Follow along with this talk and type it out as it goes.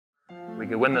We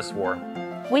could win this war.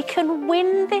 We can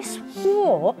win this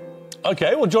war?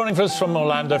 Okay, well, joining us from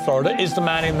Orlando, Florida, is the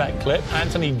man in that clip,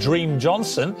 Anthony Dream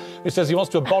Johnson, who says he wants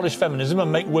to abolish feminism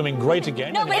and make women great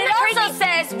again. No, but it also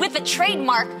says, with the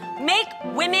trademark, make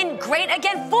women great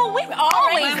again for women.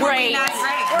 Always great.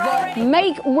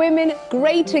 Make women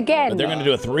great again. But they're going to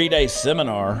do a 3-day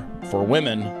seminar for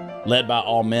women led by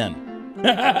all men.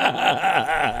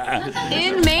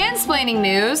 In mansplaining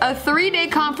news, a 3-day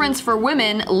conference for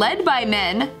women led by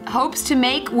men hopes to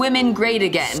make women great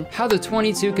again. How the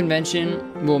 22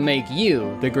 convention will make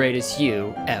you the greatest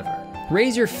you ever.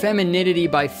 Raise your femininity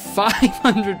by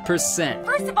 500%.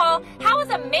 First of all, how is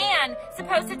a man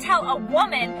supposed to tell a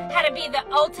woman how to be the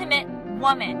ultimate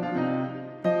woman?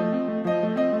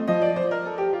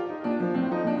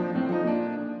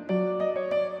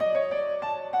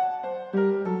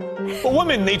 But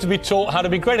women need to be taught how to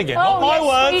be great again. Not my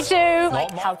words. We do.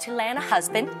 Like how to land a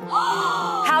husband,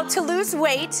 how to lose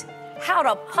weight, how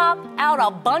to pop out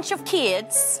a bunch of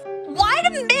kids. Why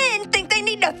do men think they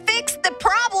need to fix the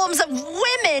problems of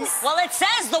women? Well, it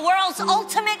says the world's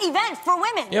ultimate event for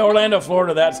women. Yeah, Orlando,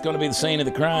 Florida, that's going to be the scene of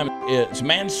the crime. It's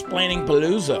mansplaining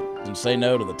palooza. And say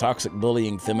no to the toxic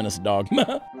bullying feminist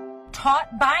dogma.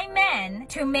 Taught by men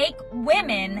to make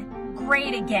women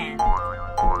great again.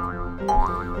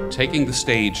 Taking the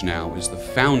stage now is the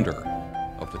founder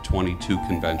of the 22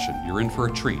 convention. You're in for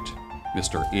a treat,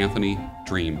 Mr. Anthony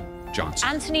Dream Johnson.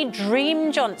 Anthony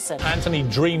Dream Johnson. Anthony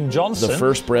Dream Johnson. The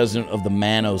first president of the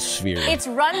manosphere. It's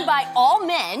run by all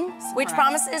men, which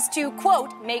promises to,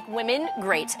 quote, make women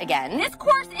great again. This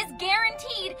course is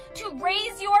guaranteed to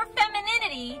raise your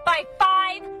femininity by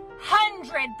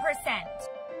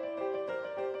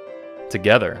 500%.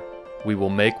 Together, we will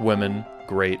make women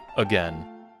great again.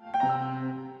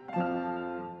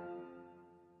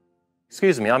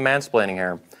 Excuse me, I'm mansplaining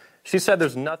here. She said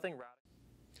there's nothing...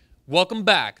 Welcome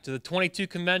back to the 22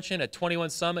 convention at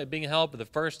 21 Summit being held for the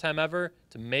first time ever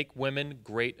to make women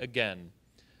great again.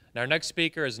 And our next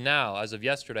speaker is now, as of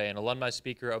yesterday, an alumni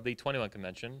speaker of the 21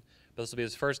 convention. But this will be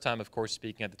his first time, of course,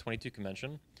 speaking at the 22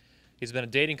 convention. He's been a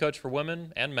dating coach for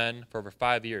women and men for over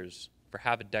 5 years, for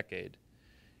half a decade.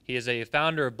 He is a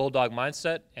founder of Bulldog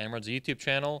Mindset and runs a YouTube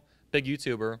channel, big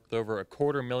YouTuber with over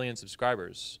 250,000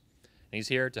 subscribers. And he's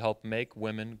here to help make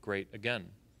women great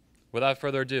again. Without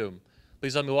further ado,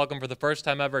 please let me welcome for the first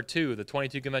time ever to the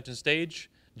 22 convention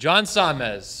stage, John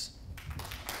Sonmez.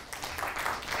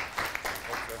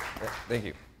 Thank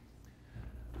you.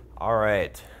 All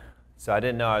right. So I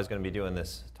didn't know I was going to be doing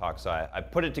this talk, so I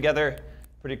put it together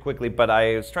pretty quickly, but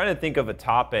I was trying to think of a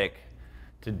topic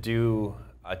to do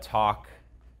a talk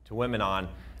to women on,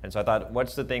 and so I thought,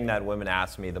 what's the thing that women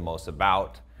ask me the most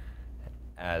about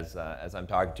as I'm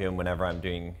talking to them whenever I'm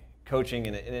doing coaching,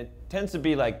 and it tends to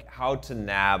be like how to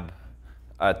nab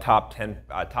a top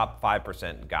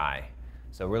 5% guy.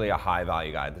 So really a high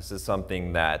value guy. This is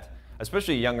something that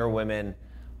especially younger women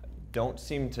don't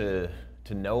seem to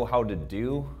know how to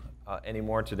do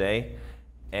anymore today.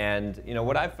 And you know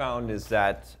what I've found is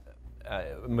that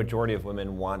a majority of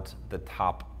women want the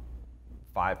top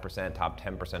 5%, top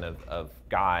 10% of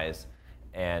guys,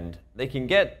 and they can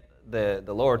get the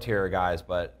lower tier guys,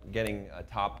 but getting a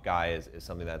top guy is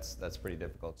something that's pretty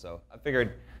difficult. So I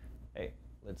figured, hey,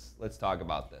 let's talk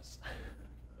about this.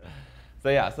 So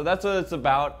yeah, so that's what it's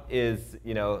about, is,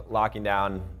 you know, locking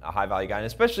down a high value guy. And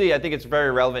especially I think it's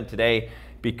very relevant today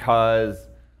because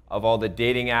of all the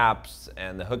dating apps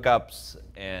and the hookups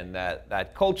and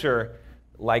that culture,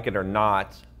 like it or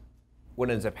not. What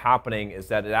ends up happening is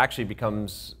that it actually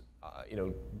becomes you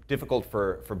know, difficult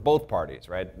for both parties,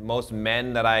 right? Most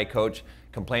men that I coach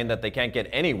complain that they can't get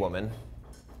any woman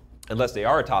unless they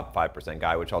are a top 5%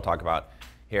 guy, which I'll talk about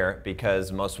here,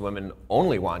 because most women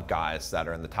only want guys that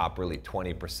are in the top really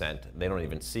 20%. They don't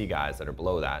even see guys that are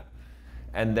below that.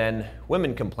 And then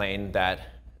women complain that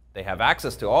they have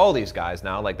access to all these guys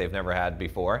now like they've never had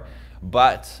before,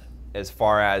 but as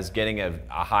far as getting a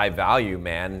high value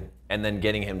man and then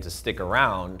getting him to stick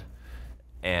around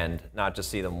and not just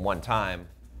see them one time,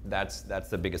 that's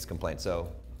the biggest complaint.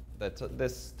 So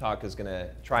this talk is gonna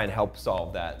try and help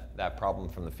solve that problem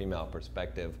from the female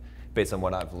perspective based on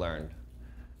what I've learned.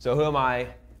 So who am I?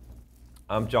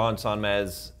 I'm John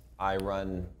Sonmez. I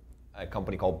run a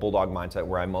company called Bulldog Mindset,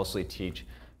 where I mostly teach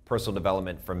personal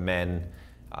development for men,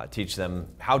 teach them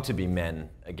how to be men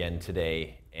again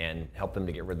today, and help them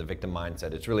to get rid of the victim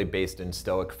mindset. It's really based in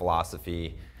Stoic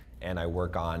philosophy, and I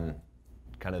work on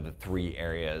kind of the 3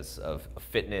 areas of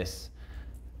fitness,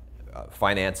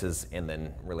 finances, and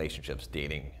then relationships,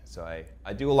 dating. So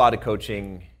I do a lot of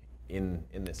coaching in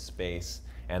this space,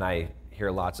 and I hear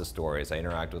lots of stories. I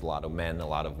interact with a lot of men, a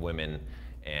lot of women,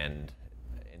 and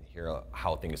hear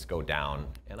how things go down.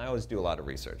 And I always do a lot of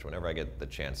research. Whenever I get the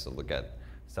chance to look at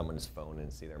someone's phone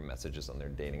and see their messages on their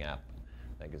dating app,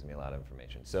 that gives me a lot of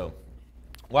information. So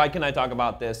why can I talk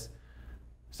about this?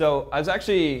 So I was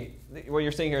actually, what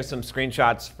you're seeing here is some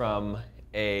screenshots from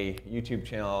a YouTube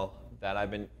channel that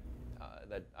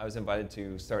that I was invited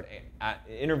to start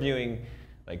interviewing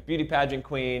like beauty pageant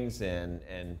queens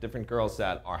and different girls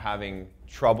that are having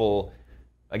trouble,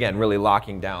 again, really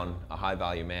locking down a high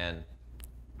value man.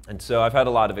 And so I've had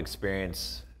a lot of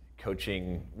experience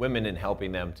coaching women and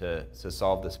helping them to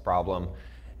solve this problem.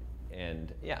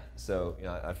 And yeah, so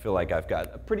I feel like I've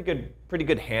got a pretty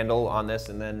good handle on this.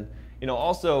 And then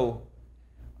also,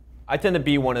 I tend to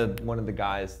be one of the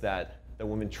guys that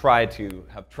women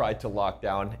have tried to lock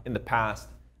down in the past.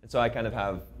 And so I kind of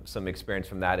have some experience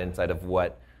from that insight of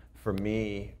what, for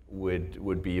me,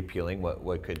 would be appealing,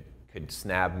 what could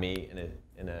snab me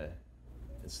in a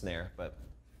snare. But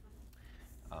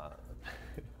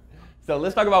so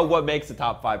let's talk about what makes a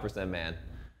top 5% man.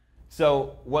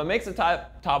 So what makes a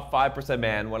top 5%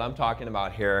 man, what I'm talking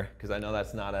about here, because I know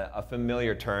that's not a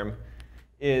familiar term,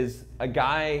 is a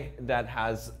guy that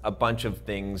has a bunch of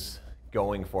things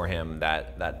going for him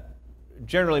that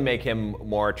generally make him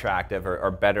more attractive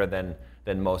or better than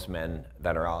most men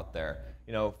that are out there.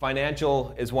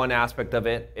 Financial is one aspect of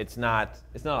it. It's not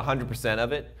 100%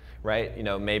 of it, right?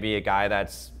 Maybe a guy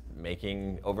that's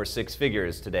making over 6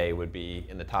 figures today would be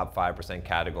in the top 5%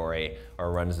 category,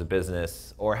 or runs a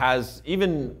business, or has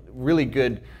even really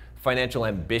good financial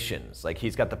ambitions. Like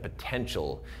he's got the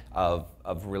potential of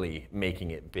really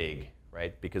making it big,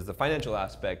 right? Because the financial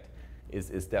aspect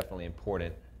is definitely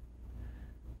important.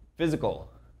 Physical.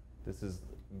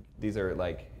 These are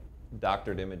like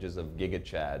doctored images of Giga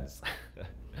Chads.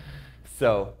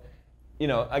 So,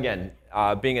 again,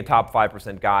 being a top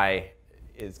 5% guy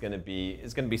is going to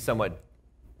be somewhat,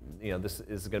 this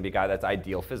is going to be a guy that's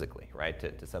ideal physically, right?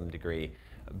 To some degree,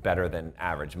 better than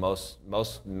average.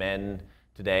 Most men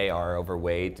today are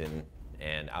overweight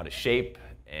and out of shape,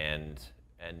 and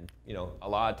a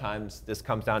lot of times this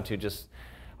comes down to just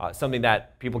something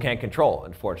that people can't control,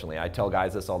 unfortunately. I tell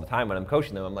guys this all the time when I'm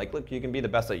coaching them. I'm like, look, you can be the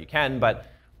best that you can, but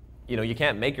you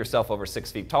can't make yourself over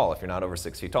 6 feet tall if you're not over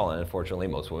 6 feet tall. And unfortunately,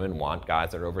 most women want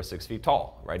guys that are over 6 feet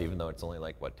tall, right? Even though it's only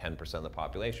like, 10% of the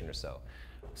population or so.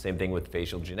 Same thing with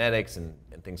facial genetics and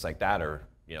things like that, or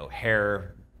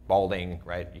hair, balding,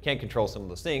 right? You can't control some of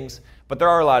those things, but there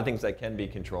are a lot of things that can be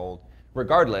controlled,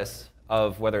 regardless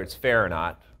of whether it's fair or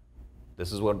not.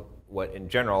 This is what in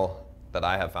general, that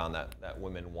I have found that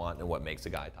women want and what makes a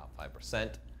guy top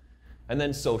 5%. And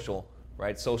then social,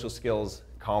 right? Social skills,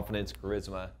 confidence,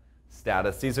 charisma,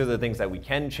 status. These are the things that we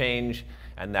can change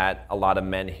and that a lot of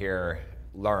men here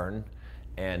learn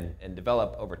and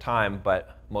develop over time,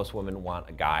 but most women want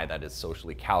a guy that is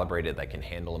socially calibrated, that can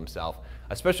handle himself,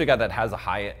 especially a guy that has a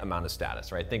high amount of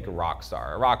status, right? Think a rock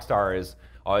star. A rock star is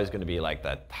always going to be like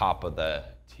the top of the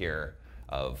tier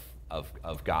of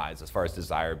guys as far as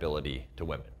desirability to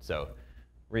women. So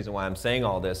the reason why I'm saying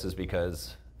all this is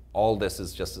because all this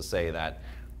is just to say that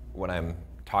what I'm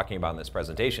talking about in this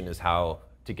presentation is how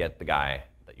to get the guy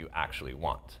that you actually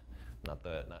want, not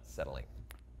settling.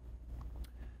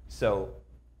 So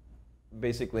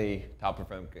basically, top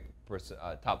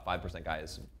 5% guy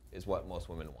is what most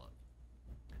women want.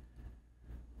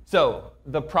 So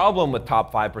the problem with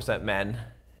top 5% men,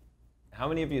 how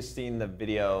many of you have seen the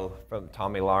video from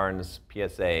Tommy Lauren's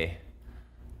PSA?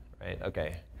 Right,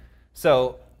 okay.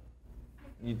 So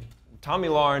Tommy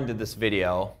Lauren did this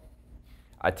video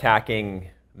attacking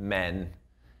men,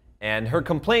 and her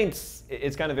complaints,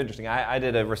 it's kind of interesting. I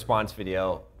did a response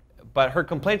video, but her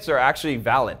complaints are actually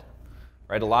valid,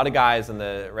 right? A lot of guys in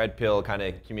the red pill kind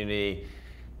of community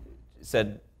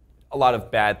said a lot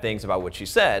of bad things about what she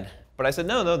said, but I said,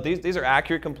 no, these are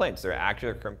accurate complaints. They're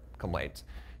accurate complaints.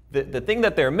 The thing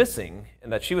that they're missing,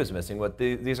 and that she was missing,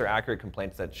 these are accurate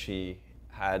complaints that she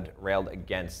had railed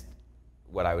against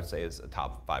what I would say is a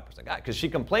top 5% guy. Because she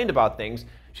complained about things.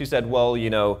 She said, well, you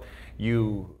don't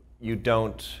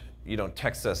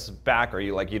text us back, or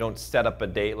you don't set up a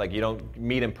date, like you don't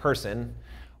meet in person,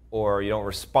 or you don't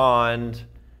respond,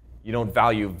 you don't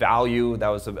value. That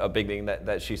was a big thing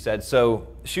that she said. So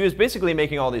she was basically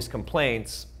making all these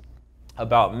complaints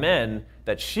about men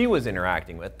that she was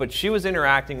interacting with, but she was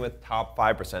interacting with top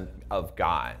 5% of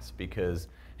guys because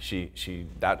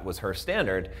that was her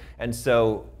standard. And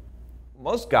so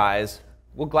most guys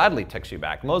will gladly text you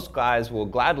back. Most guys will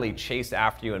gladly chase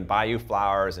after you and buy you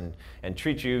flowers and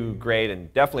treat you great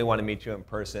and definitely want to meet you in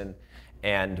person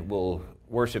and will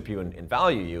worship you and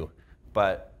value you.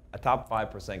 But a top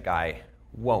 5% guy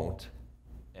won't.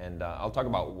 And I'll talk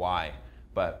about why.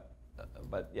 But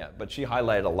but she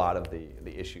highlighted a lot of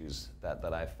the issues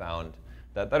that I found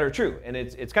that are true. And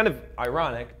it's kind of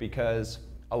ironic because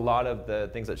a lot of the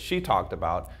things that she talked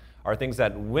about are things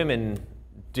that women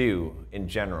do in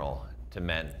general to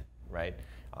men, right?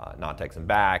 Not texting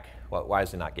back. Why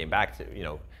is he not getting back to, you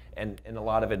know? And a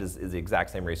lot of it is the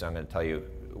exact same reason I'm going to tell you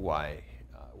why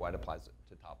it applies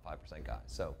to top 5% guys.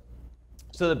 So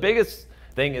the biggest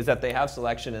thing is that they have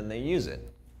selection and they use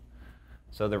it.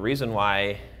 So the reason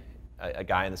why a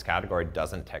guy in this category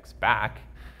doesn't text back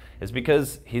is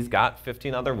because he's got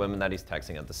 15 other women that he's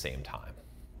texting at the same time.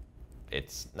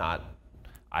 It's not,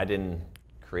 I didn't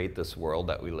create this world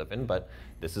that we live in, but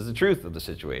this is the truth of the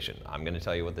situation. I'm going to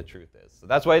tell you what the truth is. So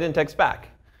that's why he didn't text back.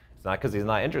 It's not because he's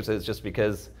not interested, it's just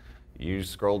because he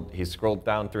scrolled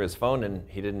down through his phone and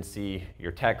he didn't see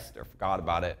your text or forgot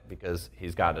about it because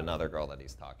he's got another girl that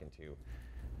he's talking to.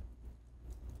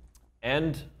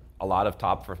 And a lot of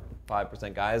top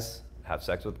 5% guys have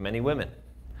sex with many women.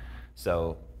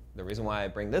 So the reason why I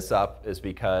bring this up is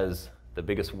because the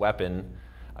biggest weapon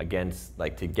against,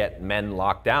 like, to get men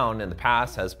locked down in the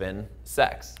past has been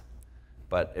sex.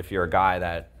 But if you're a guy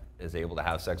that is able to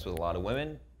have sex with a lot of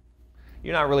women,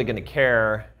 you're not really going to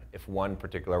care if one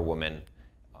particular woman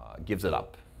gives it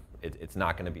up. It's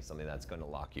not going to be something that's going to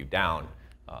lock you down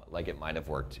like it might have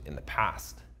worked in the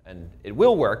past. And it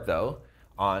will work, though,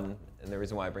 and the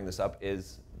reason why I bring this up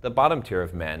is the bottom tier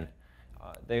of men,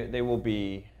 they will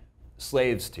be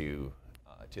slaves to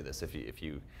this if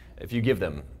you give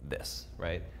them this,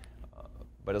 right?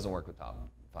 But it doesn't work with top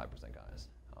 5% guys.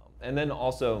 And then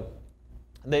also,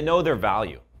 they know their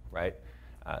value, right?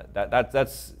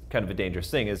 That's kind of a dangerous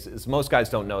thing, is most guys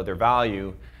don't know their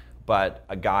value, but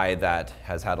a guy that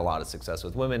has had a lot of success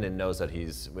with women and knows that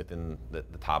he's within the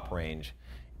top range,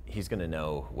 he's going to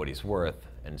know what he's worth,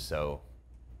 and so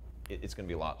it's going to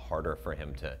be a lot harder for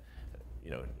him to,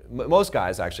 you know, most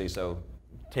guys actually, so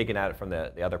taking at it from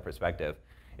the other perspective,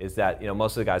 is that, you know,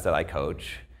 most of the guys that I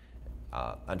coach,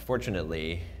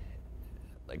 unfortunately,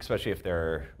 like especially if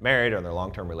they're married or in their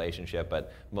long-term relationship,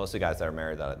 but most of the guys that are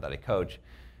married that I coach,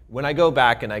 when I go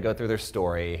back and I go through their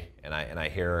story and I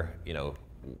hear, you know,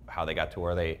 how they got to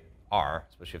where they are,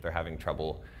 especially if they're having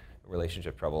trouble,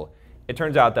 relationship trouble, it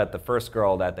turns out that the first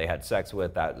girl that they had sex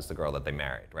with, that was the girl that they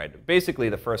married, right? Basically,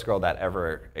 the first girl that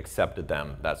ever accepted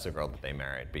them, that's the girl that they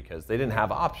married, because they didn't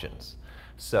have options.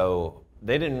 So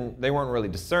they weren't really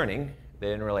discerning. They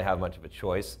didn't really have much of a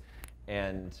choice.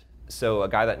 And so a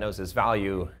guy that knows his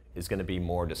value is going to be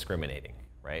more discriminating,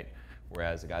 right?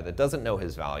 Whereas a guy that doesn't know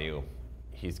his value,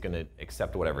 he's going to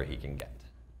accept whatever he can get.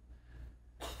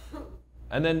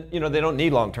 And then, you know, they don't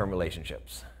need long-term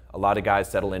relationships. A lot of guys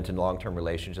settle into long-term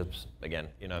relationships. Again,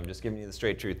 you know, I'm just giving you the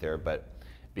straight truth here, but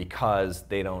because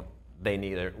they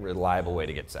need a reliable way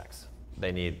to get sex.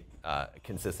 They need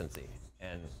consistency.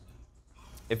 And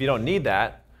if you don't need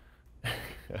that,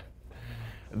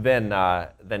 then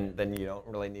you don't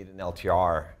really need an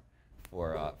LTR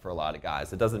for a lot of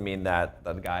guys. It doesn't mean that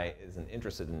the guy isn't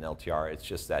interested in an LTR. It's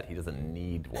just that he doesn't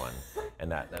need one, and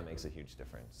that makes a huge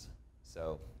difference.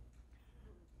 So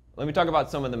let me talk about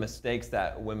some of the mistakes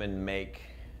that women make,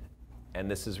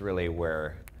 and this is really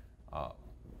where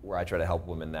I try to help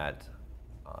women that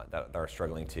are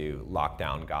struggling to lock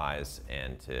down guys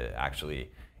and to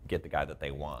actually get the guy that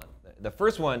they want. The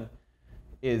first one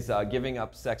is giving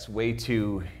up sex way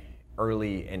too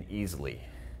early and easily,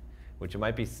 which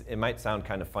it might sound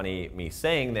kind of funny me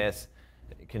saying this,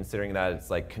 considering that it's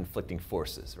like conflicting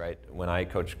forces, right? When I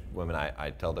coach women,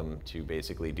 I tell them to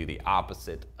basically do the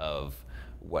opposite of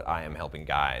what I am helping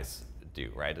guys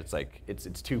do, right? It's like it's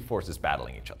two forces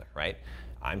battling each other, right?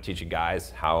 I'm teaching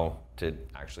guys how to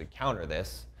actually counter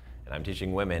this, and I'm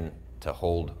teaching women to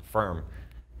hold firm.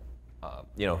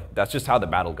 You know, that's just how the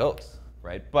battle goes,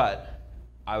 right? But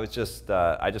I just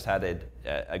had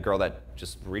a girl that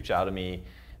just reached out to me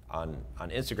on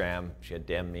Instagram. She had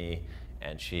DM'd me,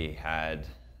 and she had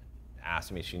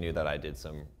asked me. She knew that I did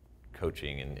some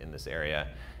coaching in this area,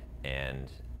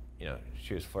 and you know,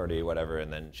 she was flirty, whatever,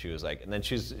 and then she was like, and then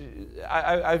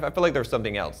I feel like there was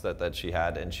something else that she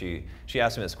had, and she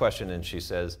asked me this question, and she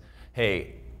says,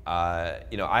 hey,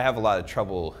 you know, I have a lot of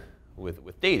trouble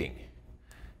with dating.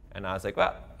 And I was like,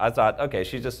 well, I thought, okay,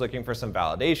 she's just looking for some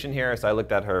validation here. So I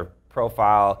looked at her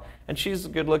profile, and she's a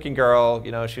good-looking girl.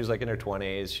 You know, she's like in her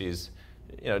 20s.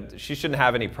 You know, she shouldn't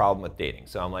have any problem with dating.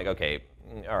 So I'm like, okay,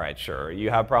 all right, sure. You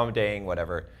have a problem with dating,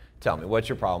 whatever. Tell me, what's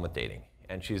your problem with dating?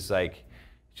 And she's like,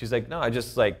 no,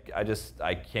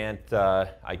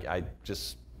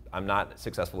 I'm not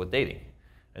successful with dating.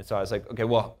 And so I was like, okay,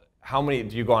 well, do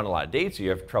you go on a lot of dates? Do you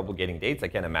have trouble getting dates? I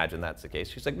can't imagine that's the case.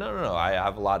 She's like, no, I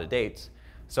have a lot of dates.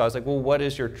 So I was like, well, what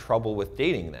is your trouble with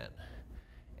dating then?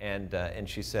 And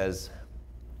she says,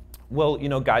 well, you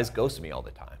know, guys ghost me all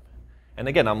the time. And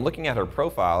again, I'm looking at her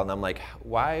profile and I'm like,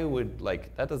 why would,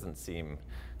 like, that doesn't seem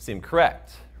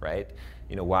correct, right?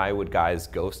 You know, why would guys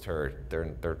ghost her?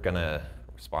 They're gonna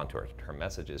respond to her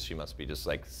messages. She must be just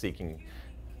like seeking.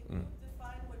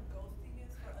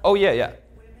 Oh yeah.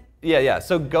 Yeah.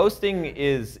 So ghosting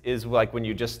is like when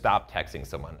you just stop texting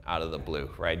someone out of the blue,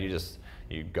 right?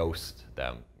 You ghost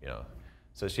them, you know.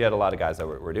 So she had a lot of guys that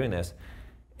were doing this,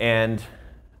 and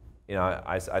you know,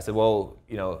 I said, well,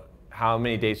 you know, how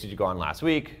many dates did you go on last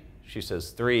week? She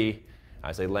says 3.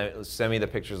 I say, send me the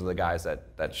pictures of the guys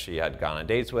that she had gone on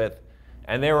dates with,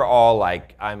 and they were all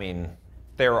like, I mean,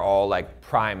 they were all like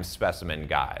prime specimen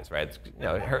guys, right? You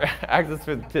know, her access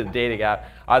to the dating app.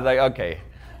 I was like,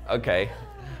 okay,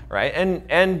 right?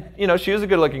 And you know, she was a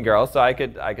good-looking girl, so I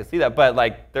could see that, but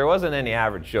like there wasn't any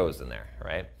average Joes in there,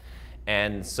 right?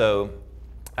 And so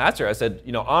I asked her, I said,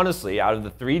 you know, honestly, out of the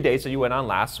 3 dates that you went on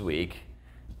last week,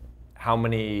 how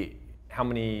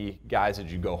many guys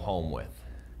did you go home with?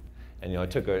 And you know,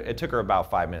 it took her about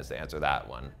 5 minutes to answer that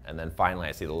one, and then finally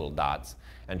I see the little dots,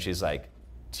 and she's like,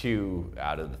 2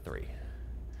 out of the 3.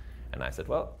 And I said,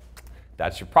 well,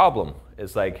 that's your problem.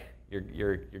 It's like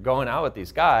you're going out with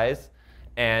these guys,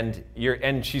 and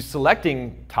she's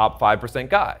selecting top 5%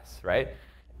 guys, right?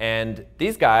 And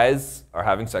these guys are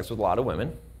having sex with a lot of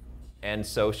women, and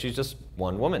so she's just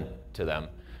one woman to them.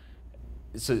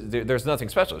 So there's nothing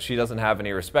special. She doesn't have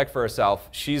any respect for herself.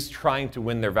 She's trying to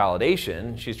win their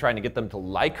validation. She's trying to get them to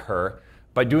like her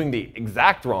by doing the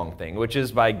exact wrong thing, which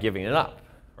is by giving it up,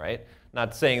 right?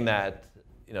 Not saying that,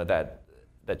 you know, that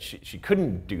she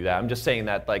couldn't do that. I'm just saying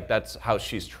that, like, that's how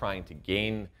she's trying to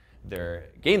gain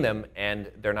them,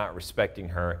 and they're not respecting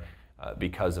her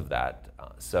because of that.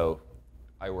 So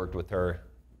I worked with her,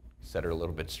 set her a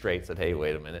little bit straight, said, hey,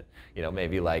 wait a minute, you know,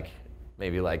 maybe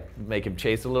make him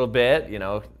chase a little bit, you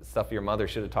know, stuff your mother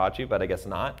should have taught you, but I guess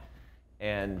not.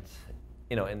 And,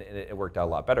 you know, and it worked out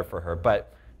a lot better for her.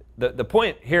 But the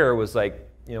point here was like,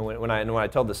 you know, when I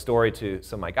told the story to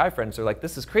some of my guy friends, they're like,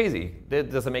 this is crazy.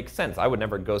 It doesn't make sense. I would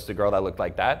never ghost a girl that looked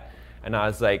like that. And I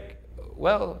was like,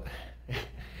 well,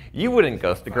 you wouldn't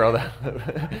ghost a girl that.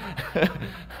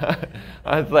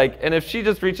 I was like, and if she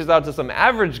just reaches out to some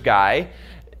average guy,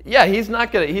 yeah, he's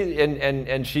not gonna.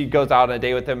 And she goes out on a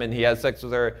date with him, and he has sex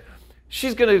with her.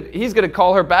 He's gonna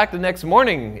call her back the next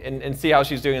morning and see how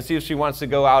she's doing, and see if she wants to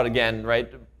go out again,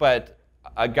 right? But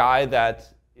a guy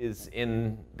that is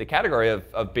in the category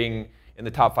of being in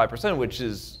the top 5%, which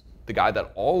is the guy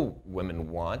that all women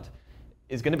want,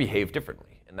 is going to behave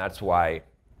differently, and that's why,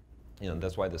 you know,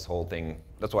 that's why this whole thing.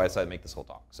 That's why I decided to make this whole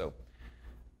talk. So.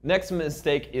 Next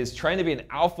mistake is trying to be an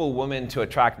alpha woman to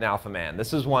attract an alpha man.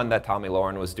 This is one that Tommy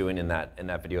Lauren was doing in that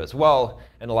video as well,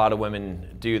 and a lot of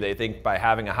women do. They think by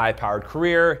having a high-powered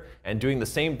career and doing the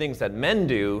same things that men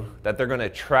do, that they're going to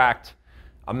attract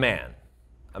a man.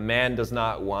 A man does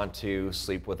not want to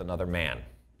sleep with another man,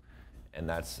 and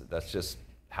that's just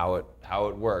how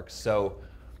it works. So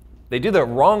they do the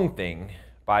wrong thing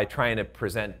by trying to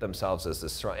present themselves as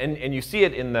this strong. And you see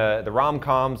it in the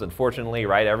rom-coms, unfortunately,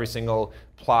 right? Every single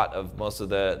plot of most of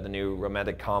the new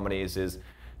romantic comedies is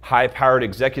high-powered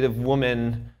executive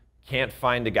woman can't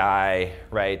find a guy,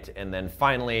 right? And then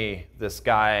finally, this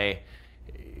guy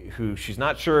who he's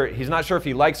not sure if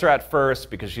he likes her at first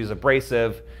because she's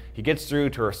abrasive. He gets through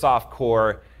to her soft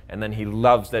core, and then he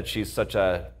loves that she's such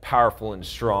a powerful and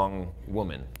strong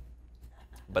woman.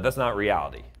 But that's not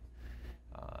reality.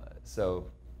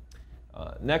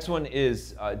 Next one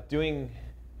is doing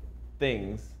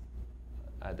things.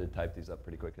 I had to type these up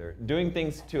pretty quick there. Doing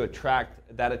things to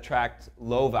attract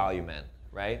low-value men,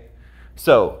 right?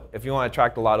 So if you want to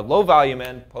attract a lot of low-value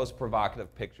men, post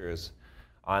provocative pictures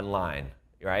online,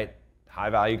 right?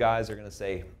 High-value guys are going to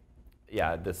say,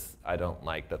 yeah, I don't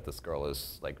like that this girl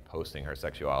is like posting her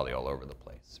sexuality all over the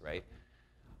place, right?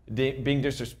 Being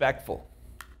disrespectful.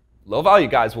 Low-value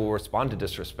guys will respond to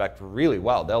disrespect really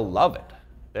well. They'll love it.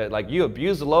 They're like, you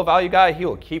abuse a low-value guy, he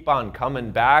will keep on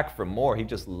coming back for more. He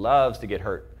just loves to get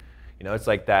hurt. You know, it's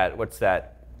like that. What's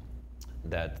that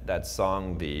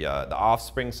song, the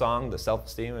Offspring song, the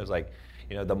Self-Esteem? It was like,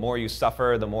 you know, the more you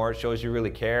suffer, the more it shows you really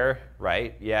care,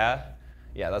 right? Yeah,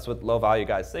 that's what low-value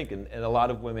guys think. And a lot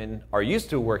of women are used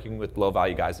to working with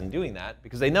low-value guys and doing that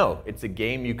because they know it's a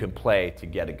game you can play to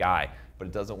get a guy, but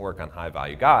it doesn't work on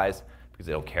high-value guys because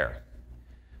they don't care.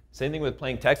 Same thing with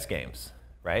playing text games,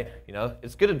 right? You know,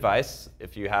 it's good advice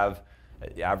if you have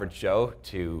the average Joe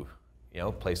to, you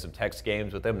know, play some text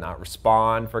games with him, not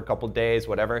respond for a couple days,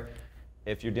 whatever.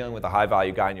 If you're dealing with a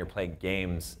high-value guy and you're playing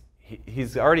games,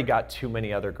 he's already got too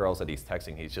many other girls that he's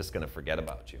texting. He's just going to forget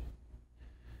about you.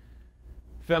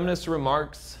 Feminist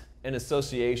remarks and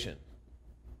association.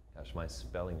 Gosh, my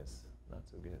spelling is not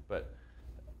so good. But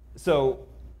so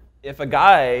if a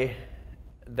guy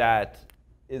that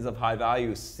is of high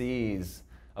value sees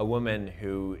a woman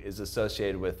who is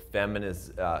associated with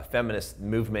feminist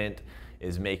movement,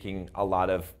 is making a lot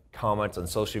of comments on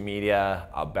social media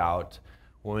about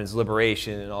women's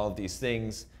liberation and all of these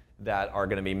things that are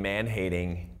going to be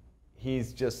man-hating,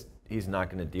 he's not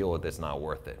going to deal with it. It's not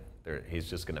worth it. He's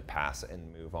just going to pass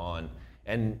and move on.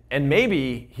 And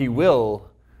maybe he will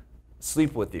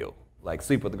sleep with you, like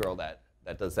sleep with a girl that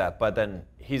does that, but then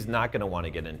he's not going to want to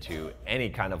get into any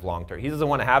kind of long-term. He doesn't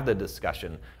want to have the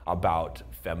discussion about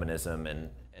feminism and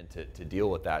to deal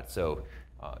with that. So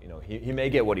he may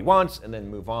get what he wants and then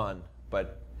move on,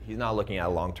 but he's not looking at a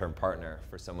long-term partner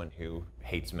for someone who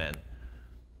hates men,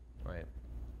 right?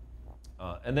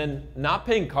 And then not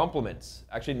paying compliments,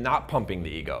 actually not pumping the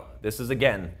ego. This is,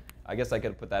 again, I guess I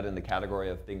could put that in the category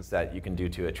of things that you can do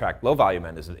to attract low-value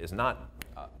men is not,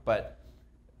 but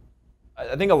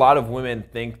I think a lot of women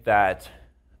think that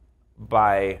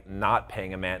by not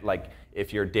paying a man, like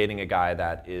if you're dating a guy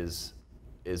that is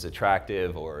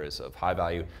attractive or is of high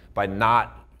value, by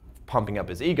not pumping up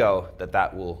his ego,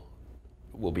 that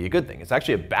will be a good thing. It's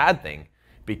actually a bad thing,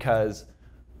 because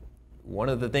one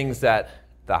of the things that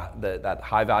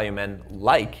high value men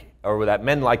like, or that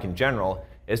men like in general,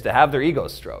 is to have their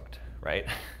egos stroked, right?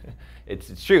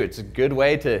 It's true. It's a good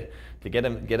way to get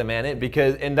a man in,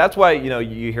 and that's why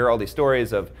you hear all these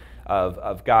stories of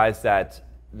guys that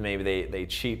maybe they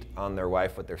cheat on their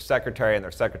wife with their secretary, and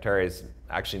their secretary is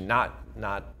actually not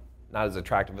as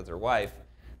attractive as their wife.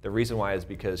 The reason why is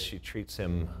because she treats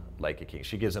him like a king.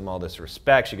 She gives him all this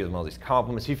respect. She gives him all these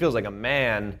compliments. He feels like a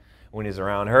man when he's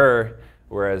around her,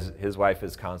 whereas his wife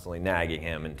is constantly nagging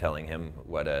him and telling him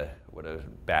what a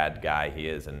bad guy he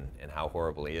is and how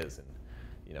horrible he is, and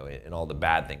and all the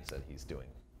bad things that he's doing.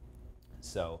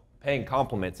 So paying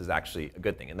compliments is actually a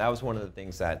good thing, and that was one of the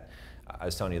things that I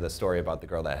was telling you the story about the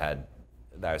girl that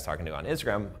I was talking to on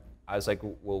Instagram. I was like,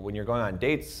 well, when you're going on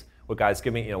dates, what guys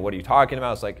give me, what are you talking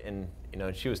about? It's like, and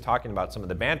she was talking about some of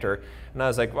the banter, and I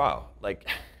was like, wow, like,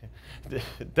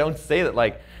 don't say that.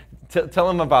 Like, tell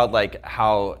him about like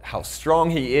how strong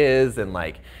he is, and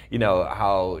like,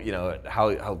 how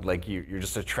like you're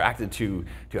just attracted to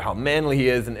how manly he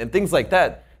is, and things like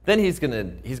that. Then he's gonna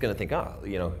think,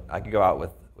 oh, I could go out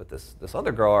with this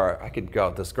other girl, or I could go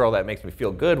out with this girl that makes me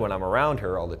feel good when I'm around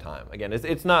her all the time. Again,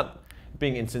 it's not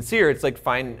being insincere. It's like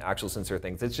find actual sincere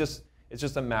things. It's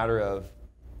just a matter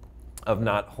of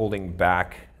not holding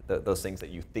back those things that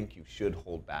you think you should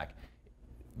hold back,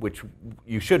 which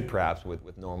you should perhaps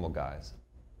with normal guys.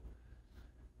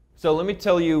 So let me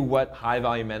tell you what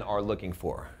high-value men are looking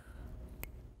for.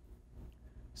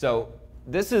 So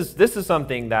this is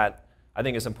something that I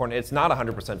think is important. It's not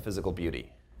 100% physical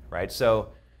beauty, right? So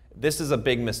this is a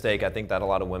big mistake I think that a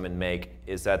lot of women make,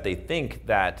 is that they think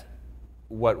that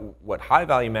what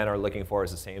high-value men are looking for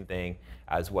is the same thing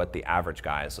as what the average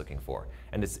guy is looking for.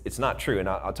 And it's not true, and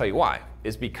I'll tell you why.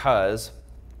 It's because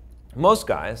most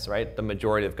guys, right, the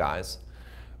majority of guys,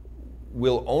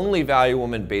 will only value a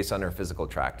woman based on her physical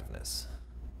attractiveness.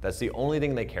 That's the only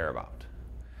thing they care about.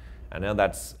 I know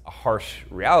that's a harsh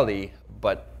reality,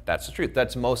 but that's the truth.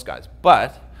 That's most guys.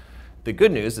 But the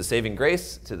good news, the saving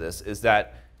grace to this, is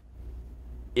that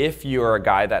if you're a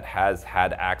guy that has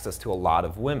had access to a lot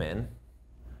of women,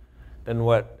 then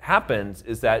what happens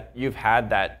is that you've had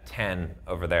that 10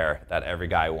 over there that every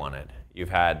guy wanted. You've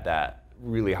had that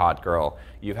really hot girl.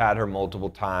 You've had her multiple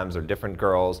times, or different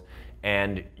girls,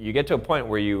 and you get to a point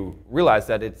where you realize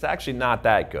that it's actually not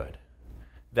that good.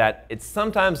 That it's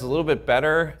sometimes a little bit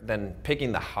better than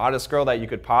picking the hottest girl that you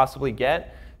could possibly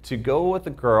get, to go with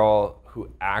a girl who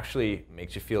actually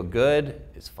makes you feel good,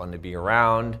 is fun to be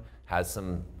around, has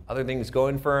some other things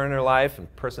going for her in her life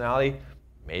and personality.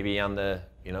 Maybe on the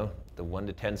 1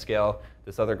 to 10 scale,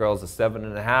 this other girl's a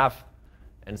 7.5,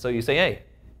 and so you say, hey,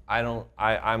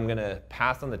 I'm gonna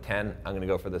pass on the 10. I'm gonna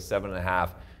go for the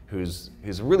 7.5, who's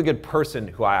a really good person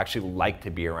who I actually like to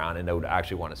be around and I would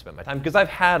actually want to spend my time, because I've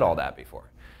had all that before.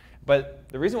 But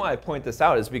the reason why I point this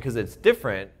out is because it's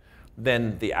different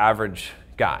than the average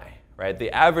guy, right?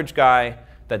 The average guy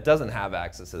that doesn't have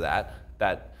access to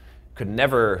that could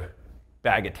never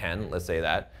bag a 10, let's say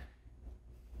that,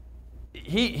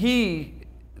 he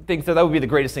thinks that would be the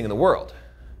greatest thing in the world.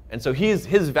 And so his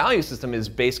value system is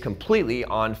based completely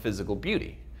on physical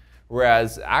beauty.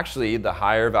 Whereas actually the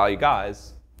higher value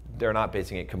guys, they're not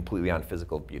basing it completely on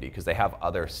physical beauty, because they have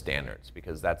other standards,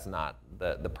 because that's not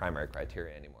the primary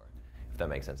criteria anymore. If that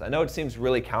makes sense. I know it seems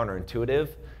really counterintuitive,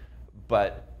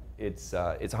 but it's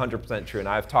 100% true. And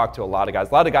I've talked to a lot of guys.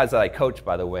 A lot of guys that I coach,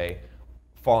 by the way,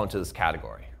 fall into this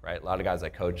category, right? A lot of guys I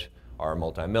coach are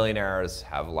multimillionaires,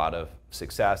 have a lot of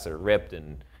success, are ripped,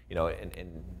 and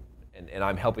and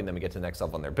I'm helping them get to the next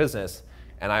level in their business.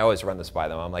 And I always run this by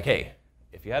them. I'm like, hey,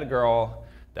 if you had a girl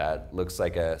that looks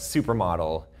like a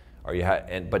supermodel,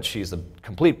 or but she's a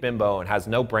complete bimbo and has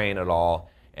no brain at all,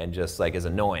 and just like is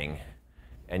annoying,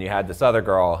 and you had this other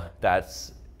girl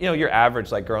that's your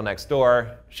average like girl next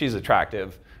door, she's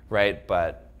attractive, right?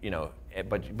 But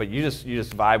but you just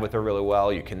vibe with her really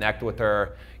well. You connect with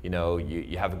her.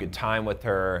 You have a good time with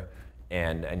her,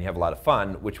 and you have a lot of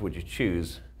fun. Which would you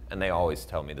choose? And they always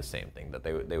tell me the same thing, that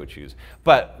they would choose.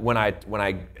 But when I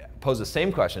pose the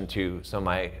same question to some of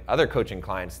my other coaching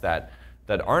clients that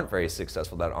aren't very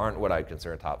successful, that aren't what I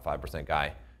consider a top 5%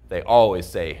 guy, they always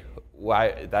say,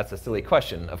 "Why? That's a silly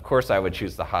question. Of course I would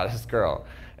choose the hottest girl."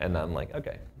 And I'm like,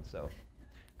 okay, so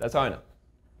that's how I know.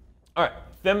 All right,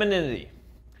 femininity.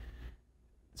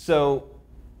 So,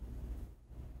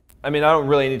 I mean, I don't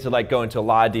really need to go into a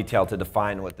lot of detail to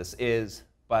define what this is,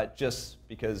 but just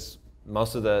because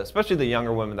most of especially the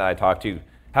younger women that I talk to,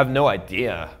 have no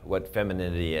idea what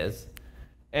femininity is.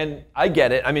 And I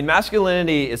get it. I mean,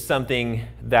 masculinity is something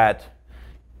that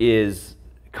is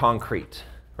concrete,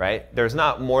 right? There's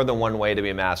not more than one way to be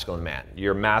a masculine man.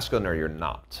 You're masculine or you're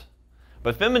not.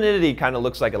 But femininity kind of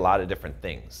looks like a lot of different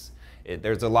things.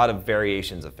 There's a lot of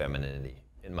variations of femininity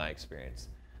in my experience.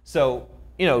 So,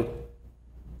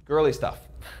 girly stuff,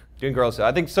 doing girly stuff.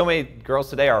 I think so many girls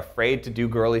today are afraid to do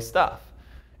girly stuff.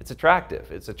 It's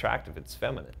attractive, it's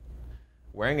feminine.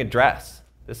 Wearing a dress,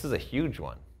 this is a huge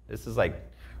one. This is like,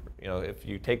 if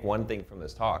you take one thing from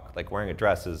this talk, like wearing a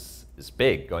dress is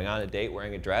big. Going on a date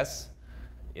wearing a dress,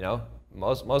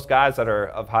 most guys that are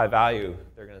of high value,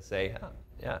 they're gonna say, oh,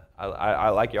 yeah, I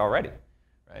like you already,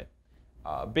 right?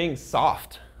 Being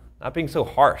soft, not being so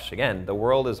harsh. Again, the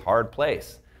world is a hard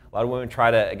place. A lot of women try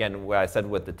to, again, what I said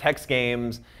with the text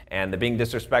games and the being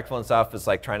disrespectful and stuff, is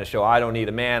like trying to show I don't need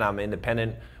a man, I'm an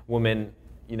independent woman.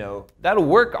 That'll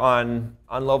work on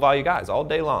low value guys all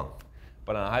day long.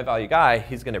 But on a high value guy,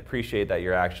 he's gonna appreciate that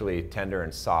you're actually tender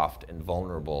and soft and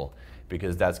vulnerable,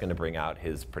 because that's gonna bring out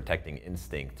his protecting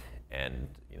instinct and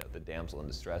the damsel in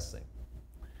distress thing.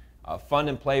 Fun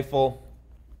and playful,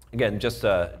 again, just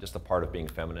a part of being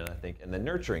feminine, I think. And then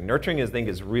nurturing. Nurturing, I think,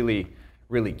 is really,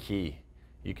 really key.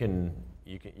 You can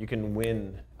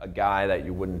win a guy that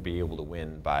you wouldn't be able to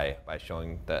win by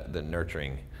showing the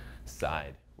nurturing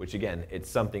side, which again, it's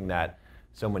something that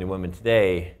so many women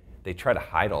today, they try to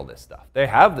hide all this stuff. They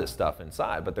have this stuff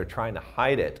inside, but they're trying to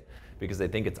hide it because they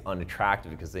think it's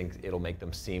unattractive, because they think it'll make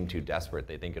them seem too desperate.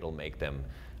 They think it'll make them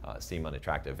seem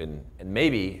unattractive. And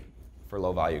maybe for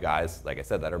low value guys, like I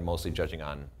said, that are mostly judging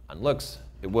on looks,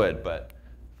 it would, but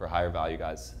for higher value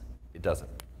guys, it doesn't.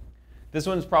 This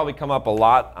one's probably come up a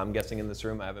lot, I'm guessing, in this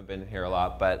room. I haven't been here a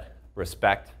lot, but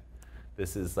respect.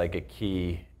 This is like a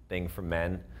key thing for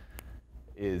men,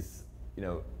 is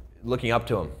looking up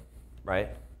to him, right?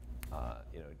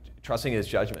 Trusting his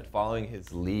judgment, following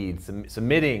his lead,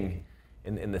 submitting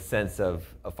in the sense of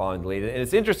following the lead. And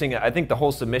it's interesting, I think the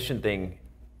whole submission thing,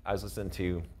 I was listening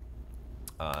to,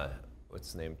 what's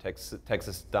his name,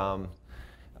 Texas Dom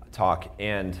talk,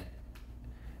 and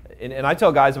I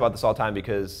tell guys about this all the time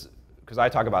because I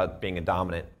talk about being a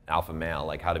dominant alpha male,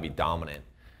 like how to be dominant.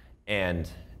 And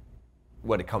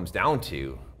what it comes down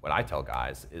to, what I tell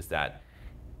guys, is that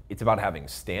it's about having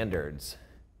standards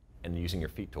and using your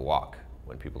feet to walk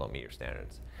when people don't meet your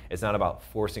standards. It's not about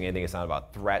forcing anything. It's not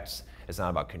about threats. It's not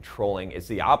about controlling. It's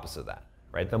the opposite of that,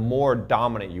 right? The more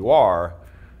dominant you are,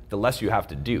 the less you have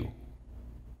to do.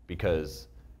 Because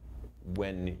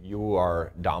when you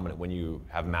are dominant, when you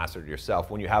have mastered yourself,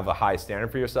 when you have a high standard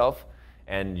for yourself,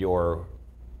 and your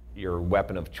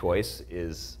weapon of choice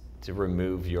is to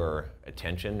remove your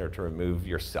attention or to remove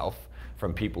yourself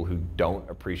from people who don't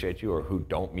appreciate you or who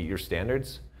don't meet your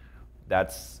standards,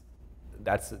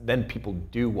 then people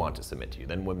do want to submit to you.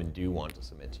 Then women do want to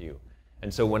submit to you.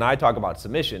 And so when I talk about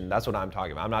submission, that's what I'm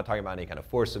talking about. I'm not talking about any kind of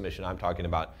forced submission. I'm talking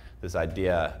about this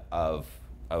idea of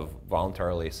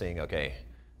voluntarily saying, okay,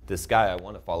 this guy, I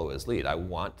want to follow his lead. I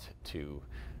want to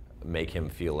make him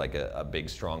feel like a big,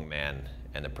 strong man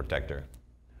and a protector.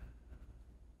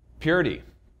 Purity.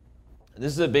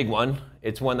 This is a big one.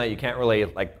 It's one that you can't really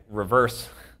reverse.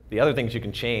 The other things you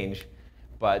can change,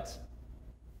 but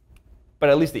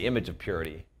at least the image of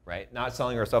purity, right? Not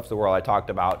selling ourselves to the world. I talked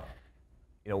about,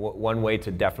 one way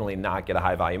to definitely not get a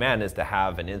high value man is to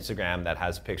have an Instagram that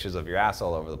has pictures of your ass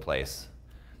all over the place.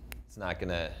 It's not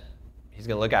gonna, he's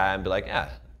gonna look at it and be like, yeah,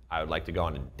 I would like to go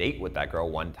on a date with that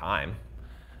girl one time,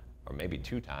 or maybe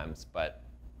 2 times, but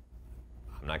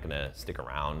I'm not gonna stick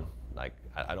around. Like,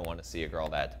 I don't want to see a girl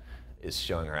that is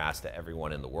showing her ass to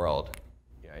everyone in the world,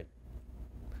 right?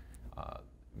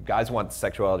 Guys want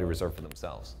sexuality reserved for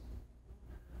themselves.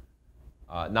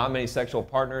 Not many sexual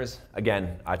partners.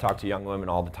 Again, I talk to young women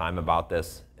all the time about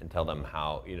this and tell them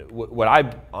how, what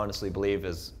I honestly believe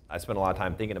is, I spend a lot of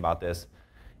time thinking about this,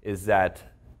 is that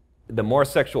the more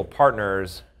sexual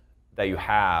partners that you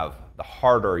have, the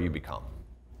harder you become.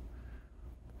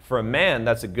 For a man,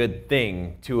 that's a good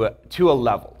thing to a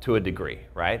level, to a degree,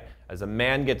 right? As a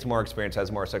man gets more experience,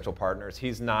 has more sexual partners,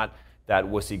 he's not that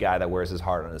wussy guy that wears his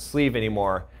heart on his sleeve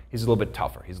anymore. He's a little bit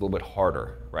tougher. He's a little bit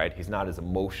harder, right? He's not as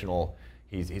emotional.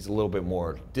 He's a little bit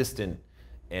more distant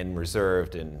and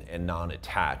reserved and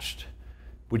non-attached,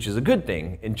 which is a good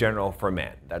thing in general for a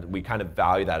man, that we kind of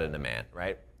value that in a man,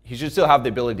 right? He should still have the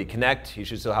ability to connect. He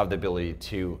should still have the ability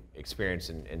to experience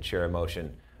and share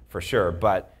emotion for sure,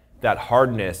 but that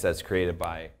hardness that's created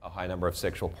by a high number of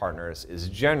sexual partners is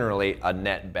generally a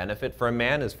net benefit for a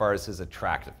man as far as his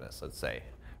attractiveness, let's say,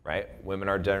 right? Women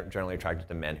are generally attracted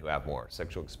to men who have more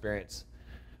sexual experience.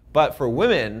 But for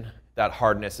women, that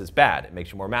hardness is bad. It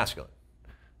makes you more masculine.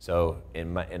 So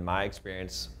in my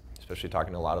experience, especially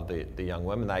talking to a lot of the young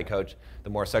women that I coach, the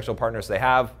more sexual partners they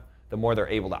have, the more they're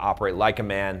able to operate like a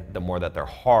man, the more that they're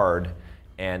hard,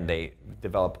 and they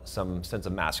develop some sense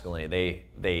of masculinity.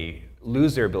 They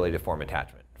lose their ability to form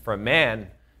attachment. For a man,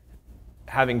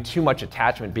 having too much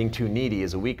attachment, being too needy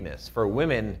is a weakness. For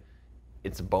women,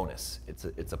 it's a bonus.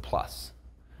 It's a plus.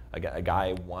 A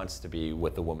guy wants to be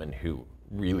with a woman who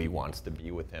really wants to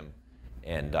be with him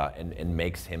and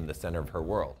makes him the center of her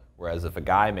world. Whereas if a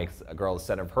guy makes a girl the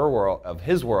center of her world, of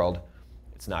his world,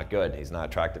 it's not good. He's not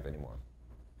attractive anymore.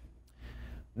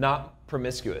 Not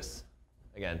promiscuous.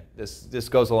 Again, this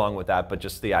goes along with that, but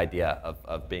just the idea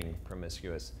of being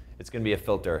promiscuous. It's going to be a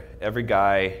filter. Every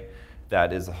guy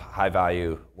that is high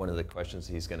value, one of the questions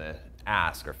he's going to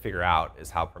ask or figure out is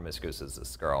how promiscuous is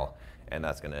this girl, and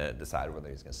that's going to decide whether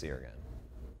he's going to see her again.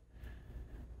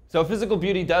 So physical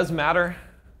beauty does matter,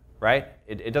 right?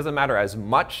 It doesn't matter as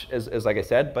much as like I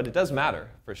said, but it does matter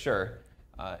for sure.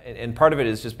 And part of it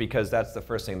is just because that's the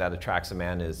first thing that attracts a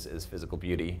man is physical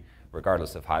beauty,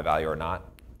 regardless of high value or not.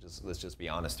 Let's just be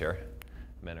honest here.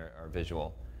 Men are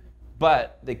visual.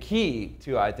 But the key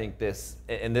to, I think, this,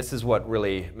 and this is what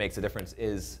really makes a difference,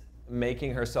 is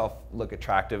making herself look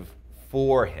attractive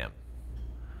for him.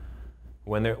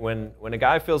 When a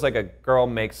guy feels like a girl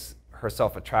makes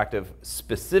herself attractive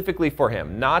specifically for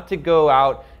him, not to go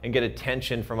out and get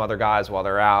attention from other guys while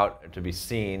they're out or to be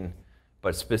seen,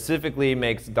 but specifically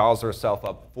dolls herself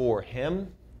up for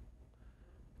him,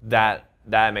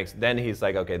 then he's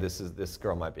like, okay, this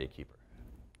girl might be a keeper,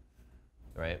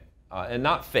 right? And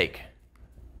not fake.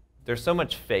 There's so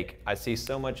much fake. I see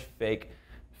so much fake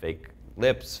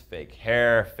lips, fake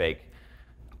hair, fake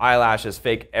eyelashes,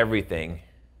 fake everything.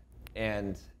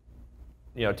 And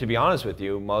to be honest with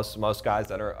you, most guys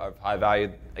that are of high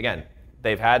value, again,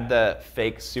 they've had the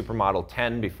fake supermodel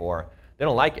 10 before. They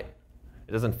don't like it.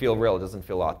 It doesn't feel real. It doesn't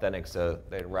feel authentic. So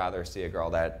they'd rather see a girl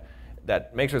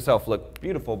that makes herself look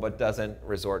beautiful but doesn't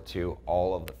resort to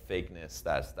all of the fakeness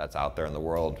that's out there in the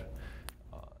world.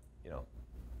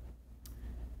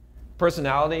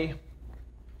 Personality,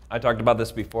 I talked about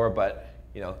this before, but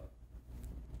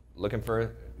looking for a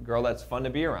girl that's fun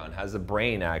to be around, has a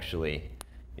brain actually.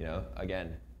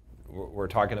 Again, we're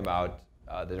talking about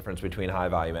the difference between high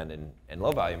value men and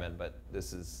low value men, but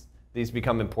these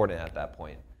become important at that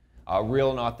point. Real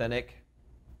and authentic.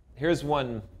 Here's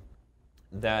one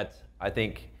that I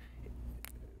think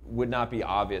would not be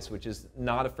obvious, which is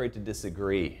not afraid to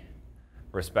disagree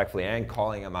respectfully and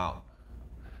calling them out,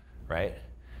 right?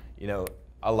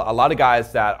 A lot of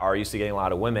guys that are used to getting a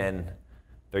lot of women,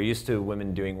 they're used to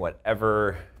women doing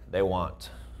whatever they want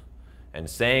and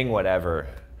saying whatever.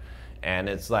 And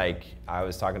it's like, I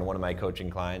was talking to one of my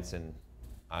coaching clients, and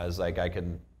I was like,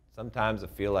 sometimes I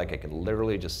feel like I can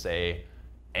literally just say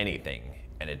anything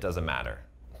and it doesn't matter,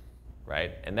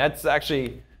 right? And that's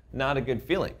actually not a good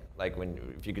feeling. Like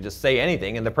if you could just say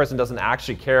anything and the person doesn't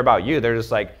actually care about you, they're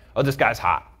just like, oh, this guy's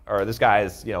hot, or this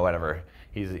guy's, whatever.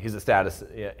 He's a status,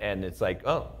 and it's like,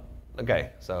 oh,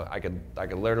 okay. So I could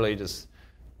literally just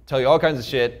tell you all kinds of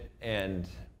shit, and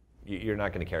you're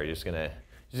not going to care. You're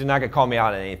not going to call me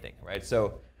out on anything, right?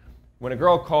 So when a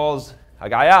girl calls a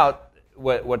guy out,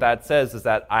 what that says is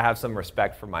that I have some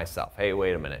respect for myself. Hey,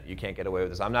 wait a minute. You can't get away with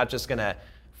this. I'm not just going to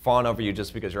fawn over you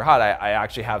just because you're hot. I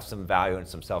actually have some value and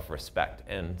some self-respect.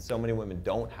 And so many women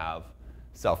don't have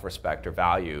self-respect or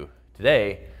value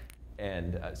today,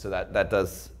 and so that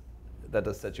does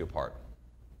set you apart.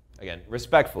 Again,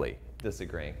 respectfully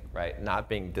disagreeing, right? Not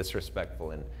being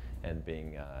disrespectful and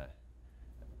being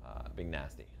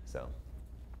nasty. So,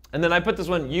 and then I put this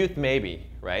one, youth maybe,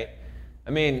 right?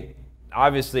 I mean,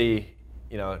 obviously,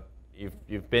 you know,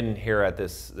 you've been here at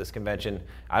this convention.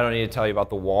 I don't need to tell you about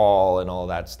the wall and all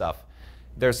that stuff.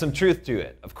 There's some truth to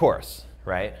it, of course,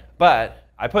 right? But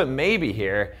I put maybe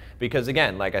here because,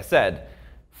 again, like I said,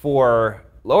 for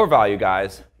lower value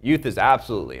guys, youth is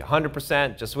absolutely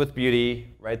 100% just with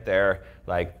beauty right there.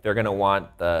 Like, they're gonna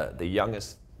want the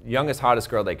youngest, hottest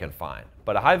girl they can find.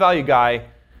 But a high value guy,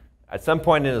 at some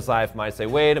point in his life, might say,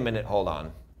 wait a minute, hold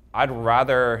on. I'd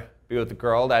rather be with a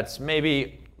girl that's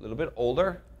maybe a little bit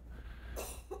older,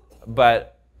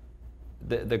 but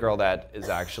the girl that is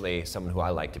actually someone who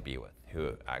I like to be with,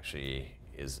 who actually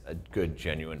is a good,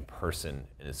 genuine person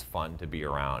and is fun to be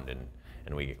around.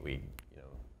 And we you know,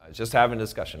 I was just having a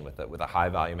discussion with a high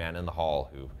value man in the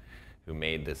hall who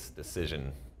made this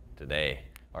decision today,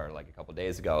 or like a couple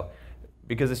days ago,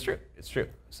 because it's true.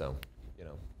 So, you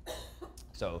know,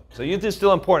 so youth is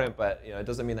still important, but you know, it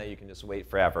doesn't mean that you can just wait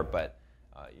forever, but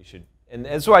you should, and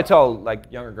that's what I tell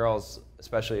like younger girls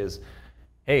especially is,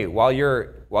 hey, while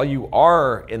you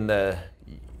are in the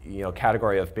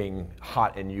category of being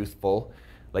hot and youthful,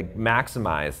 like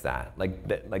then that.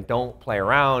 Like don't play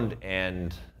around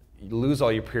and lose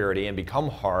all your purity and become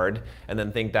hard and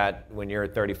then think that when you're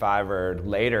 35 or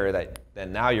later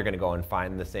then now you're going to go and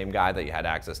find the same guy that you had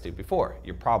access to before.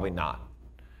 You're probably not,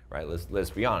 right? Let's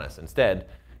be honest. Instead,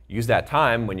 use that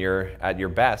time when you're at your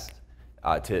best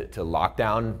to lock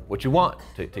down what you want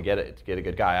to get a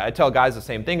good guy. I tell guys the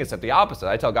same thing except the opposite.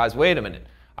 I tell guys, wait a minute.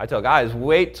 I tell guys,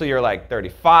 wait till you're like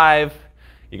 35,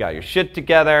 you got your shit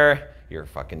together, you're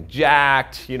fucking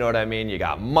jacked, you know what I mean? You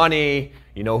got money,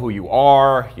 you know who you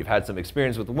are, you've had some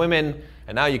experience with women,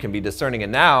 and now you can be discerning,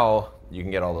 and now you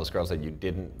can get all those girls that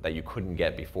you couldn't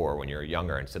get before when you were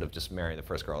younger, instead of just marrying the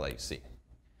first girl that you see.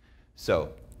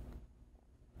 So,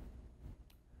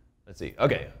 let's see.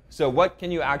 Okay, so what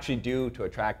can you actually do to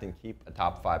attract and keep a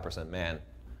top 5% man?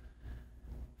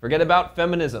 Forget about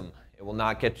feminism. It will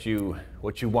not get you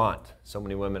what you want. So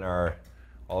many women are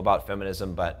all about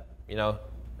feminism, but you know,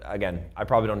 again, I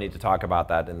probably don't need to talk about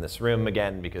that in this room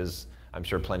again because I'm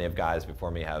sure plenty of guys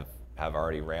before me have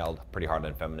already railed pretty hard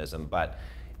on feminism, but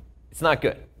it's not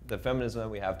good. The feminism that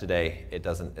we have today, it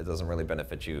doesn't really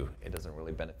benefit you. It doesn't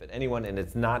really benefit anyone, and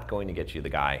it's not going to get you the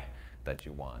guy that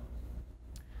you want.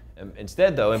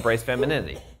 Instead, though, embrace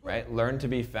femininity, right? Learn to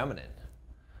be feminine.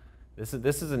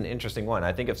 This is an interesting one.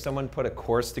 I think if someone put a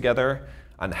course together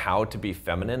on how to be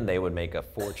feminine, they would make a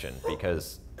fortune,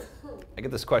 because I get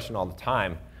this question all the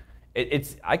time.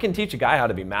 I can teach a guy how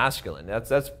to be masculine.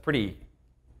 That's pretty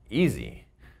easy.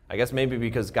 I guess maybe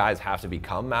because guys have to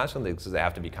become masculine, because they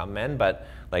have to become men, but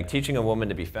like teaching a woman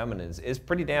to be feminine is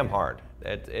pretty damn hard.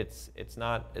 It's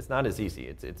not as easy.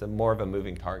 It's more of a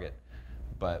moving target.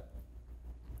 But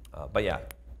yeah,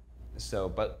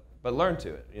 but learn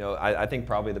to it. You know, I think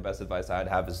probably the best advice I'd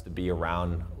have is to be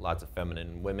around lots of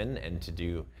feminine women and to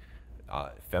do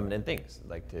feminine things,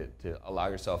 like to allow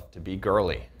yourself to be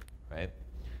girly, right?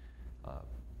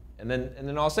 And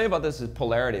then I'll say about this is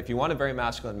polarity. If you want a very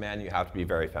masculine man, you have to be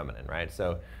very feminine, right?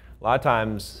 So a lot of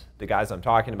times the guys I'm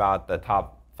talking about, the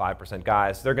top 5%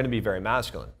 guys, they're going to be very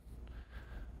masculine.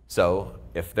 So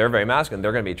if they're very masculine,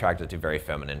 they're going to be attracted to very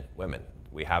feminine women.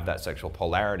 We have that sexual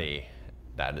polarity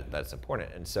that's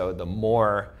important. And so the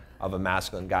more of a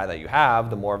masculine guy that you have,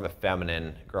 the more of a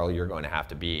feminine girl you're going to have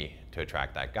to be to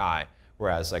attract that guy.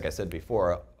 Whereas, like I said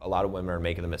before, a lot of women are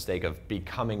making the mistake of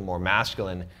becoming more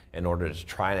masculine in order to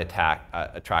try and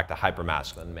attract a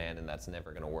hyper-masculine man, and that's never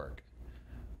going to work.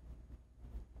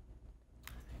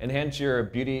 Enhance your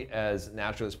beauty as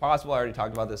naturally as possible. I already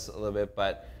talked about this a little bit,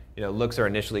 but you know, looks are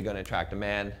initially going to attract a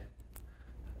man.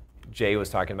 Jay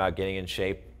was talking about getting in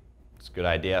shape. It's a good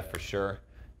idea for sure.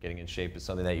 Getting in shape is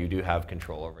something that you do have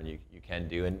control over and you can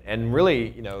do. And really,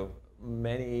 you know,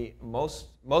 most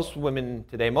women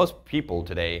today, most people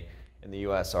today in the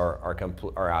US are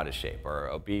out of shape,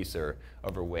 or obese, or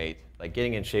overweight. Like,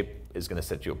 getting in shape is going to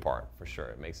set you apart for sure.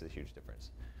 It makes a huge difference.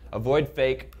 Avoid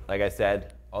fake. Like I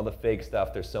said, all the fake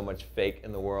stuff. There's so much fake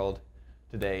in the world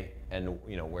today, and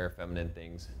you know, wear feminine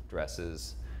things,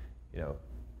 dresses, you know,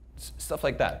 stuff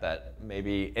like that. That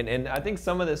maybe, and I think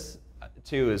some of this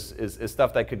too is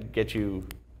stuff that could get you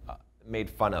made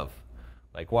fun of.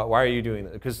 Like, why are you doing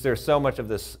that? Because there's so much of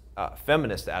this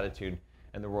feminist attitude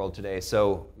in the world today.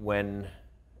 So when,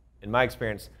 in my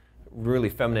experience, really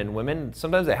feminine women,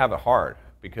 sometimes they have it hard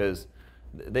because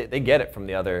they get it from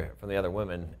the other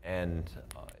women, and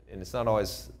it's not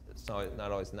always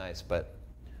nice. But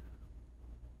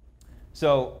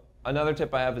So another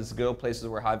tip I have is go places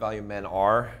where high-value men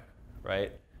are,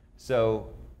 right? So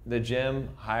the gym,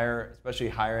 especially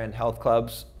higher-end health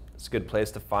clubs, it's a good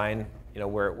place to find,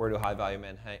 where do high-value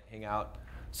men hang out.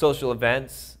 Social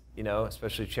events,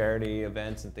 especially charity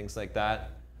events and things like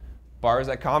that. Bars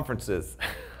at conferences.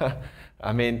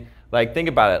 I mean, like, think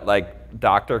about it, like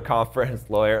doctor conference,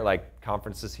 lawyer, like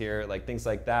conferences here, like things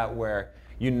like that, where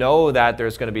you know that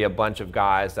there's going to be a bunch of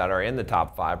guys that are in the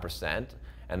top 5%,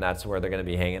 and that's where they're going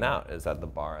to be hanging out, is at the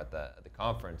bar at the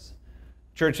conference.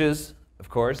 Churches, of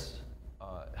course,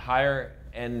 higher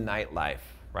end nightlife,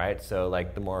 right? So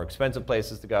like the more expensive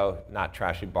places to go, not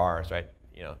trashy bars, right?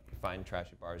 If you find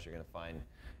trashy bars, you're going to find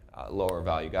lower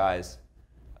value guys.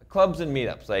 Clubs and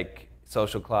meetups, like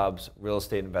social clubs, real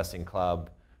estate investing club,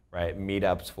 right?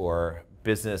 Meetups for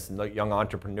business and young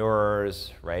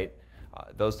entrepreneurs, right?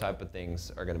 Those type of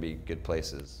things are going to be good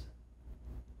places.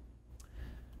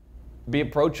 Be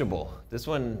approachable. This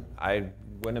one, I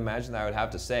wouldn't imagine that I would have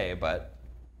to say, but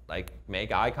like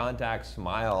make eye contact,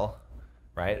 smile,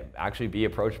 right? Actually be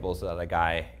approachable so that a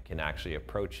guy can actually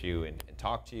approach you and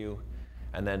talk to you.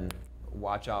 And then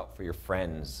watch out for your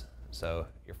friends. So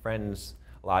your friends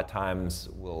a lot of times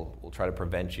will try to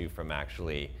prevent you from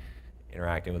actually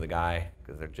interacting with a guy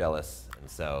because they're jealous. And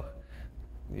so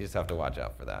you just have to watch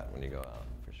out for that when you go out,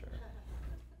 for sure.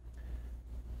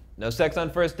 No sex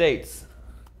on first dates.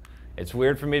 It's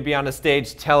weird for me to be on a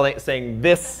stage saying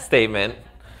this statement.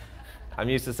 I'm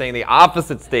used to saying the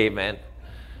opposite statement,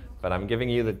 but I'm giving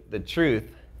you the truth.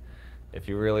 If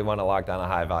you really want to lock down a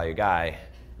high-value guy,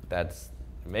 that's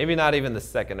maybe not even the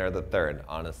second or the third,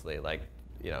 honestly. Like,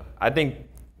 I think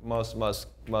most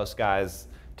guys,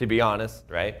 to be honest,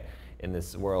 right, in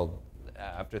this world,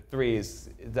 after threes,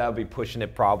 that would be pushing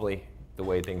it probably the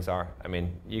way things are. I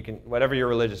mean, you can, whatever your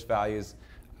religious values,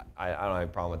 I don't have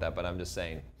a problem with that, but I'm just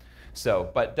saying. So,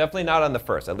 but definitely not on the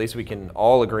first. At least we can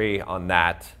all agree on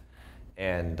that,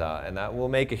 and that will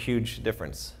make a huge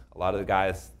difference. A lot of the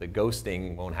guys, the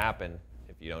ghosting won't happen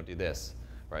if you don't do this,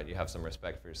 right? You have some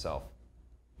respect for yourself.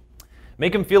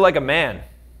 Make him feel like a man.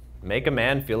 Make a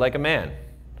man feel like a man.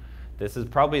 This is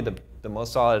probably the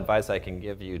most solid advice I can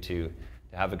give you to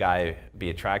have a guy be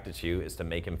attracted to you, is to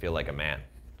make him feel like a man.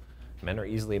 Men are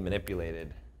easily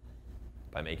manipulated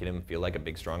by making him feel like a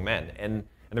big, strong man. And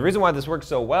the reason why this works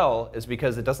so well is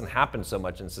because it doesn't happen so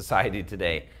much in society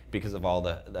today because of all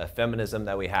the feminism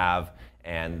that we have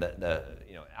and the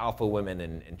alpha women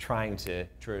and trying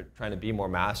to be more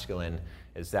masculine,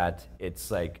 is that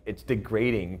it's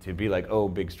degrading to be like, oh,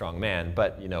 big, strong man.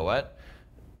 But you know what?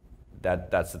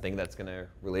 That's the thing that's going to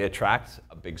really attract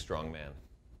a big, strong man.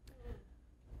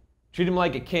 Treat him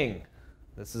like a king.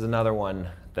 This is another one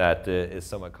that is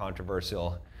somewhat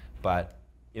controversial. But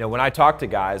when I talk to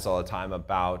guys all the time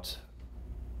about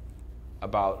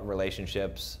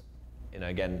relationships,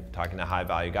 again, talking to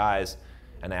high-value guys,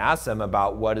 and I ask them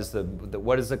about what is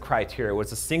the criteria, what's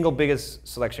the single biggest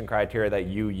selection criteria that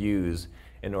you use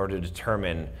in order to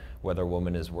determine whether a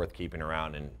woman is worth keeping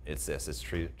around, and it's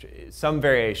some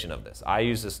variation of this. I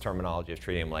use this terminology of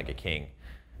treating him like a king,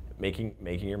 making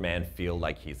your man feel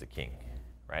like he's a king,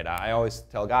 right? I always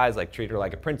tell guys, like, treat her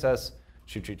like a princess,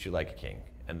 she'll treat you like a king,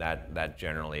 and that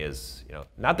generally is,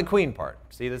 not the queen part.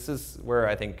 See, this is where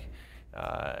I think,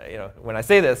 when I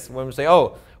say this, women say,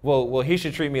 oh, well, he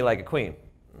should treat me like a queen.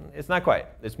 It's not quite.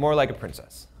 It's more like a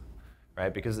princess,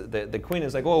 right? Because the queen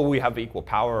is like, oh, we have equal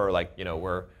power, or like,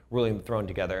 we're ruling the throne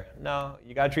together. No,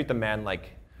 you got to treat the man like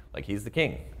he's the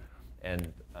king,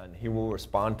 and he will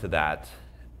respond to that,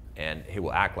 and he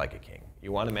will act like a king.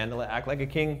 You want a man to act like a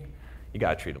king, you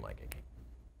got to treat him like a king.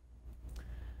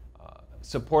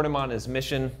 Support him on his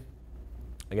mission.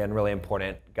 Again, really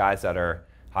important. Guys that are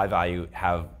high value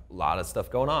have a lot of stuff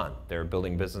going on. They're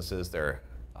building businesses. They're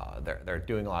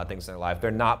doing a lot of things in their life. They're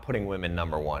not putting women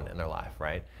number one in their life,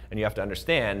 right? And you have to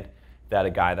understand that a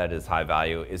guy that is high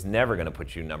value is never going to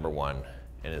put you number one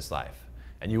in his life.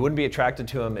 And you wouldn't be attracted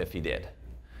to him if he did.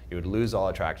 You would lose all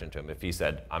attraction to him if he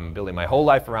said, I'm building my whole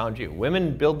life around you.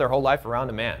 Women build their whole life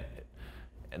around a man.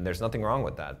 And there's nothing wrong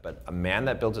with that. But a man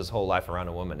that builds his whole life around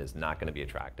a woman is not going to be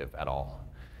attractive at all.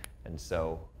 And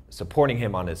so supporting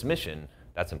him on his mission,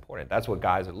 that's important. That's what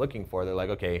guys are looking for. They're like,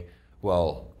 okay,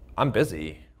 well, I'm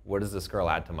busy. What does this girl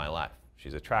add to my life?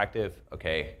 She's attractive.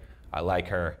 Okay, I like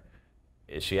her.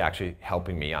 Is she actually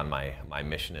helping me on my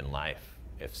mission in life?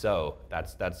 If so,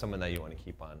 that's someone that you want to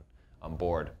keep on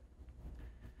board.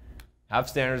 Have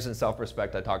standards and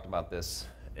self-respect. I talked about this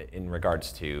in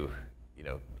regards to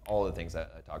all the things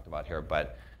that I talked about here,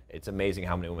 but it's amazing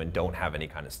how many women don't have any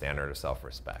kind of standard or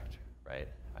self-respect, right?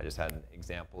 I just had an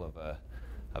example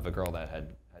of a girl that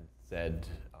had said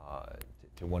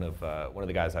one of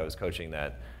the guys I was coaching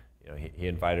that, he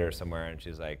invited her somewhere, and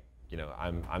she's like,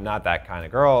 I'm not that kind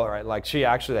of girl, right? Like she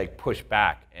actually like pushed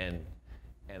back, and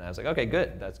I was like, okay,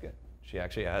 good, that's good. She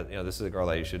actually has, this is a girl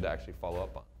that you should actually follow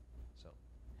up on.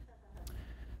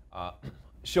 So,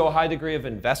 show a high degree of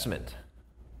investment.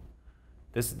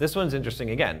 This one's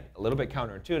interesting. Again, a little bit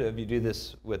counterintuitive. You do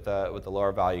this with a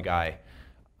lower value guy,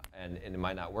 and it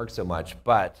might not work so much.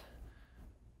 But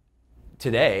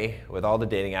today, with all the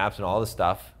dating apps and all the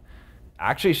stuff,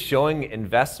 actually showing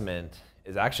investment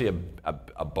is actually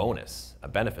a bonus, a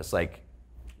benefit. It's like,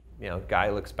 guy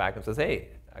looks back and says, hey,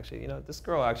 actually, this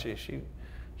girl actually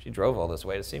she drove all this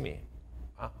way to see me.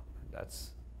 Wow,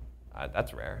 that's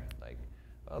rare. Like,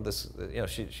 well,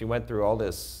 she went through all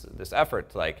this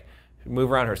effort to like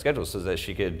move around her schedule so that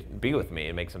she could be with me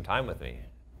and make some time with me.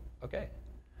 Okay,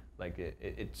 like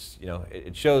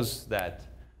it shows that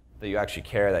you actually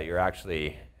care, that you're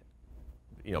actually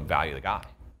value the guy,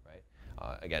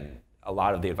 right? Again, a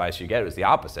lot of the advice you get is the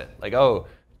opposite. Like, oh,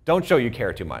 don't show you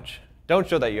care too much. Don't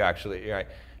show that you actually, right?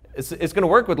 It's going to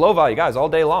work with low value guys all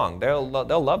day long. They'll love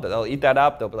that. They'll eat that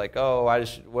up. They'll be like, oh,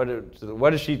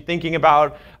 what is she thinking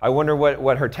about? I wonder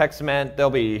what her text meant. They'll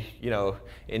be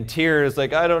in tears,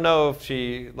 like, I don't know if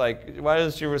she, like, why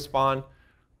doesn't she respond?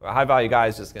 A high value guy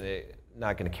is just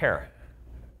not going to care.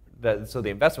 So the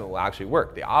investment will actually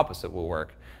work. The opposite will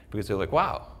work, because they're like,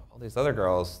 wow, all these other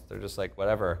girls, they're just like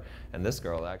whatever, and this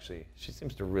girl actually, she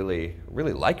seems to really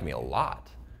like me a lot,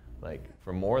 like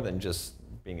for more than just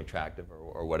being attractive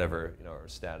or whatever, or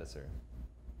status or.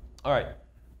 All right,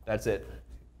 that's it.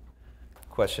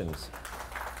 Questions?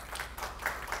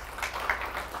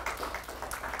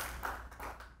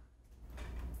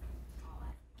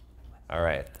 All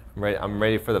right, I'm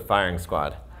ready for the firing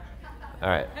squad. All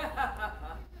right.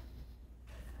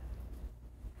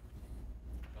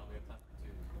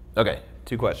 Okay,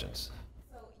 2 questions.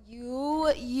 So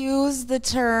you use the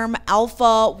term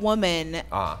alpha woman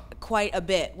quite a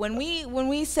bit. When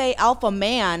we say alpha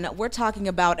man, we're talking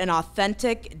about an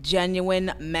authentic,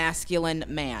 genuine, masculine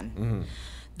man. Mm-hmm.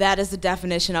 That is the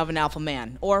definition of an alpha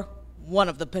man, or one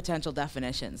of the potential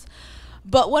definitions.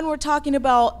 But when we're talking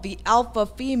about the alpha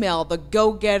female, the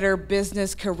go-getter,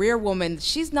 business, career woman,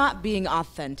 she's not being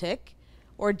authentic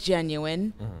or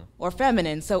genuine or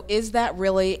feminine. So is that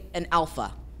really an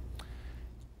alpha?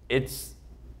 It's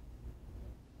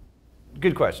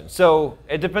good question. So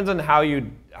it depends on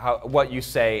what you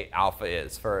say alpha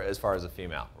is as far as a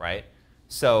female, right?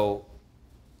 So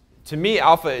to me,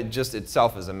 alpha just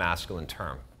itself is a masculine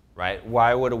term, right?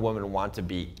 Why would a woman want to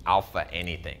be alpha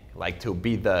anything? Like to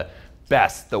be the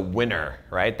best, the winner,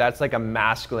 right? That's like a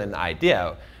masculine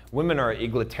idea. Women are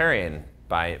egalitarian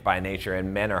by nature,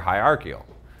 and men are hierarchical,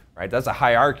 right? That's a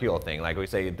hierarchical thing. Like we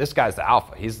say, this guy's the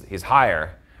alpha, he's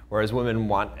higher, whereas women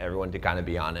want everyone to kind of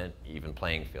be on an even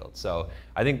playing field. So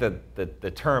I think that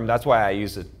the term, that's why I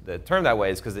use the term that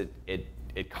way, is because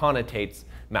it connotates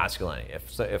masculinity.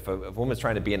 If a woman's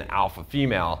trying to be an alpha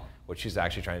female, what she's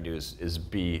actually trying to do is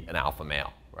be an alpha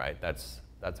male, right? That's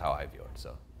how I view it.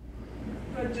 So.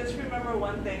 But just remember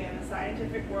one thing, in the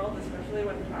scientific world, especially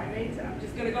with primates, and I'm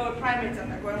just going to go with primates, I'm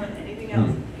not going with anything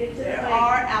else, there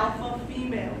are alpha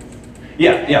females.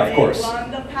 Yeah, of course. They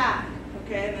run the pack,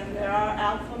 okay, and then there are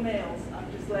alpha males.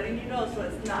 I'm just letting you know, so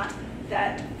it's not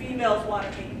that females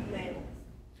want to be males.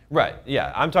 Right,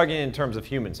 yeah, I'm talking in terms of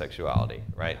human sexuality,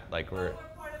 right? Like we're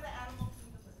part of the animal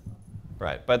kingdom.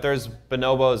 Right, but there's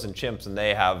bonobos and chimps, and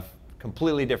they have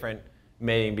completely different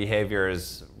mating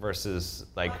behaviors versus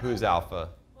like who's alpha.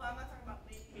 Well, I'm not talking about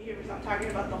mating behaviors. I'm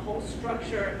talking about the whole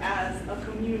structure as a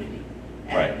community.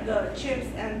 And right. The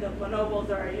chimps and the bonobos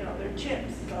are, they're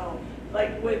chimps. So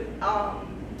like with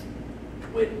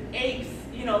apes,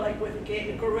 like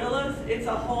with gorillas, it's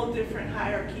a whole different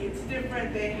hierarchy. It's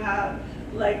different. They have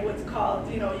like what's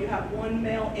called, you have one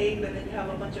male ape and then you have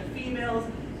a bunch of females.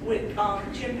 With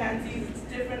chimpanzees, it's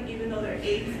different, even though they're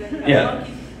apes and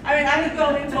monkeys. I mean, I could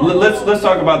go into. Let's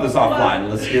talk about this offline.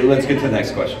 Let's get to the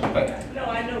next question. But no,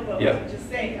 I know, but I'm just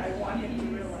saying, I want him to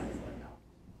realize what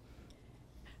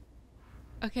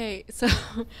now. Okay, so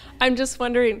I'm just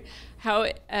wondering how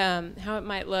it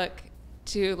might look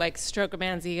to like stroke a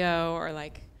man's ego or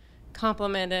like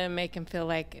compliment him, make him feel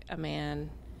like a man.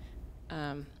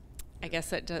 I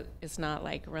guess it's not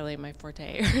like really my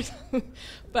forte,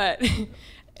 but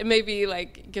maybe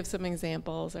like give some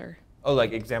examples or. Oh,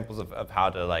 like examples of how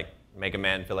to like make a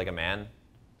man feel like a man,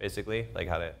 basically, like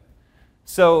how to.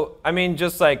 So I mean,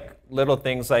 just like little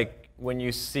things like when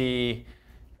you see,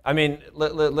 I mean,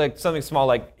 like something small,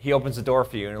 like he opens the door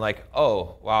for you, and you're like,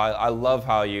 oh, wow, I love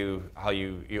how you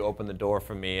open the door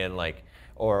for me, and like,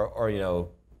 or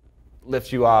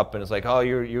lifts you up and is like, oh,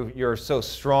 you're so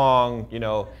strong, you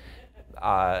know,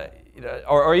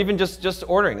 or even just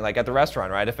ordering, like at the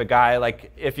restaurant, right? If a guy,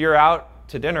 like, if you're out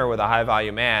to dinner with a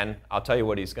high-value man, I'll tell you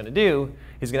what he's going to do.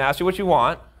 He's going to ask you what you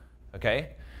want, okay?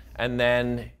 And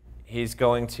then he's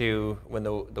going to, when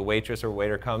the waitress or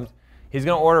waiter comes, he's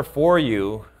going to order for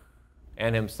you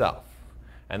and himself.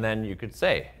 And then you could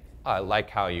say, oh, I like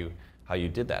how you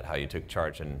did that, how you took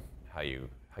charge and how you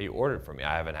ordered for me.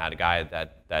 I haven't had a guy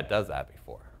that does that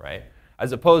before, right?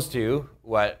 As opposed to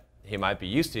what he might be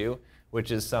used to,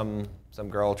 which is some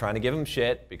girl trying to give him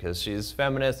shit because she's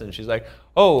feminist and she's like,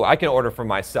 oh, I can order for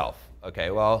myself.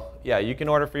 Okay, well, yeah, you can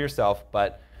order for yourself,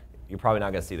 but you're probably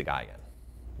not going to see the guy again,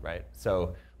 right?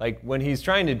 So, like, when he's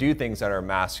trying to do things that are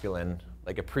masculine,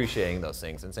 like appreciating those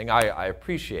things and saying, I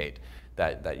appreciate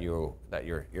that you're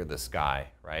this guy,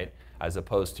 right? As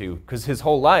opposed to, because his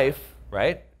whole life,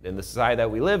 right, in the society that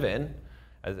we live in,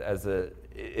 is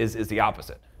the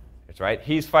opposite. It's right.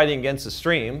 He's fighting against the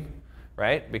stream,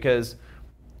 right? Because,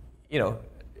 you know,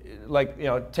 like, you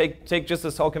know, take just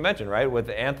this whole convention, right? With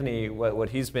Anthony, what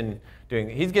he's been doing,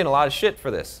 he's getting a lot of shit for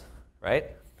this,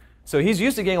 right? So he's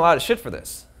used to getting a lot of shit for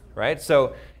this, right?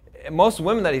 So most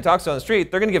women that he talks to on the street,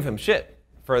 they're going to give him shit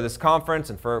for this conference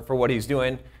and for what he's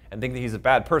doing and think that he's a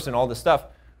bad person, all this stuff.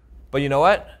 But you know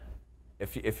what?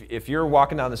 If you're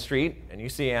walking down the street and you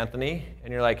see Anthony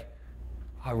and you're like,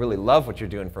 oh, I really love what you're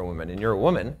doing for women, and you're a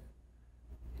woman,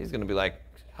 he's going to be like,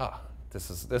 oh, this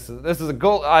is a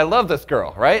goal. I love this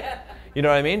girl, right? You know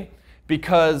what I mean?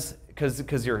 Because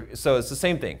you're, so it's the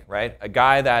same thing, right? A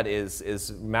guy that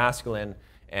is masculine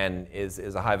and is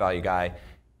a high value guy,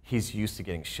 he's used to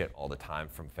getting shit all the time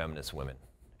from feminist women.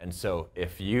 And so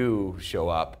if you show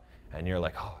up and you're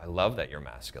like, oh, I love that you're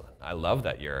masculine. I love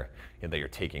that you're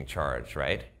taking charge,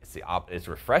 right? It's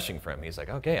refreshing for him. He's like,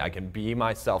 okay, I can be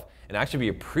myself and actually be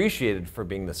appreciated for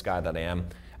being this guy that I am,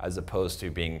 as opposed to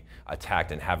being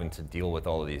attacked and having to deal with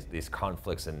all of these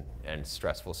conflicts and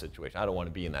stressful situations. I don't want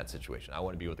to be in that situation. I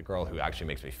want to be with a girl who actually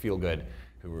makes me feel good,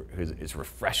 who is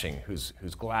refreshing, who's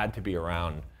glad to be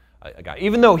around a guy.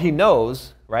 Even though he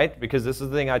knows, right? Because this is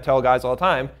the thing I tell guys all the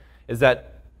time, is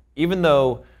that even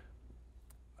though,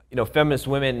 you know, feminist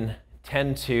women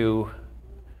tend to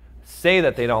say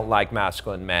that they don't like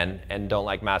masculine men and don't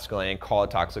like masculinity and call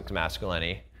it toxic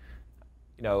masculinity,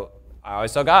 you know, I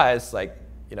always tell guys, like,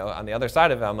 you know, on the other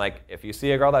side of it, I'm like, if you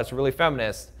see a girl that's really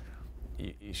feminist,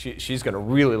 she's going to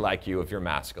really like you if you're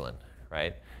masculine,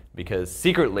 right? Because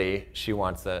secretly, she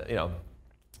wants to, you know,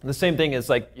 the same thing is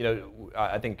like, you know,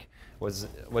 I think, what's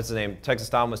the name? Texas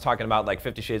Tom was talking about like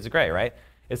 50 Shades of Grey, right?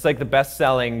 It's like the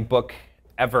best-selling book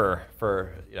ever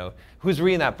for, you know, who's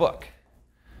reading that book?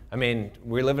 I mean,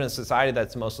 we live in a society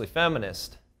that's mostly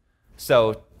feminist.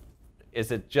 So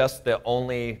is it just the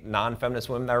only non-feminist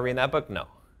women that are reading that book? No.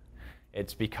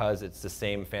 It's because it's the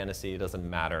same fantasy. It doesn't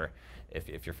matter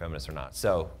if you're feminist or not.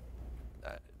 So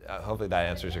hopefully that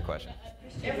answers your question.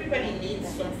 Everybody needs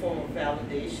some form of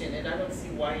validation, and I don't see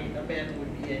why a man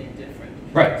would be any different.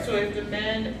 Right. So if the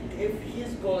man, if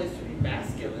his goal is to be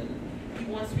masculine, he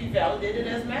wants to be validated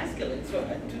as masculine. So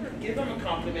to give him a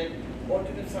compliment or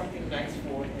to do something nice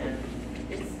for him,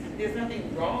 there's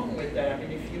nothing wrong with that. I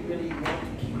mean, if you really want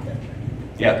to keep that.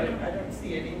 Yeah. I don't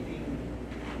see anything.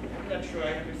 I'm not sure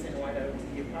I understand why that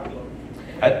would be a problem.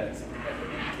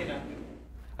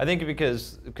 I think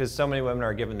because so many women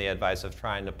are given the advice of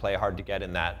trying to play hard to get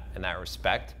in that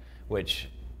respect, which,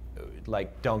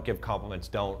 like, don't give compliments,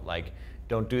 don't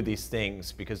do these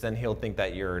things, because then he'll think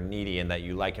that you're needy and that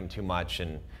you like him too much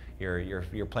and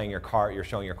you're playing your card, you're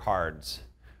showing your cards,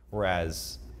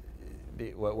 whereas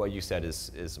what you said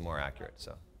is more accurate.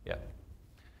 So yeah.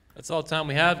 That's all the time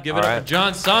we have. Give it up for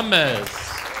John Sonmez.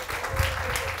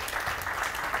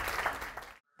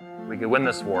 We could win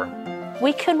this war.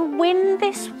 We can win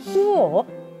this war.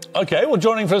 Okay, well,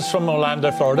 joining us from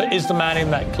Orlando, Florida, is the man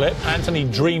in that clip, Anthony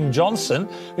Dream Johnson,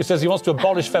 who says he wants to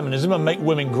abolish feminism and make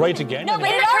women great again. No, but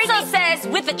it also says,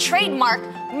 with the trademark,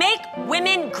 make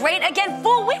women great again.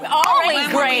 Fool, we're always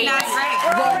great.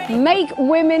 Make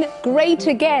women great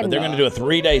again. But they're going to do a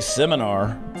 3-day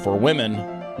seminar for women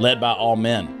led by all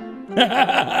men. In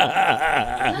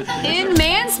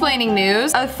mansplaining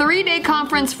news, a 3-day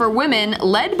conference for women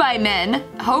led by men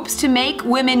hopes to make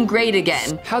women great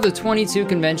again. How the 22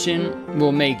 convention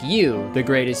will make you the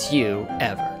greatest you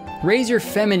ever. Raise your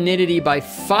femininity by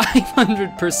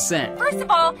 500%. First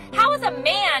of all, how is a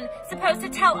man supposed to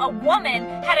tell a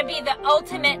woman how to be the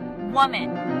ultimate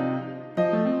woman?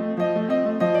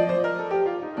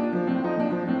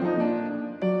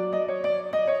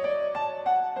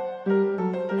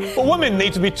 But women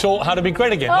need to be taught how to be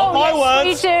great again. Oh, Not my yes,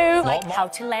 words. we do. Not Like my- how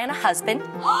to land a husband,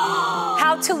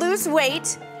 how to lose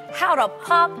weight, how to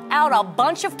pop out a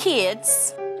bunch of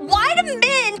kids. Why do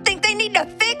men think they need to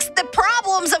fix the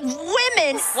problems of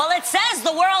women? Well, it says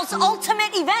the world's ultimate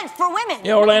event for women.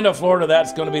 Yeah, Orlando, Florida,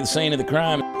 that's going to be the scene of the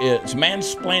crime. It's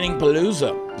mansplaining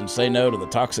palooza and say no to the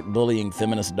toxic bullying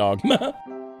feminist dogma.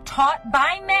 Taught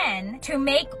by men to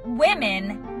make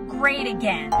women great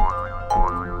again.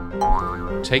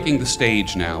 Taking the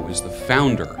stage now is the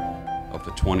founder of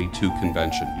the 22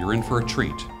 convention. You're in for a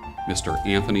treat, Mr.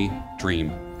 Anthony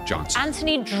Dream Johnson.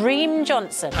 Anthony Dream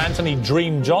Johnson. Anthony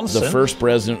Dream Johnson. The first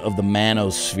president of the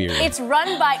manosphere. It's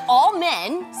run by all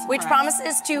men, which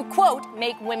promises to, quote,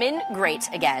 make women great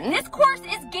again. This course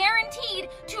is guaranteed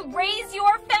to raise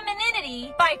your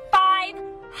femininity by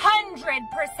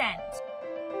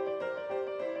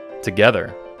 500%.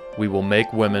 Together, we will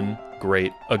make women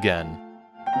great again.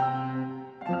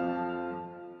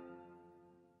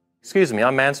 Excuse me,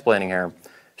 I'm mansplaining here.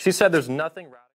 She said there's nothing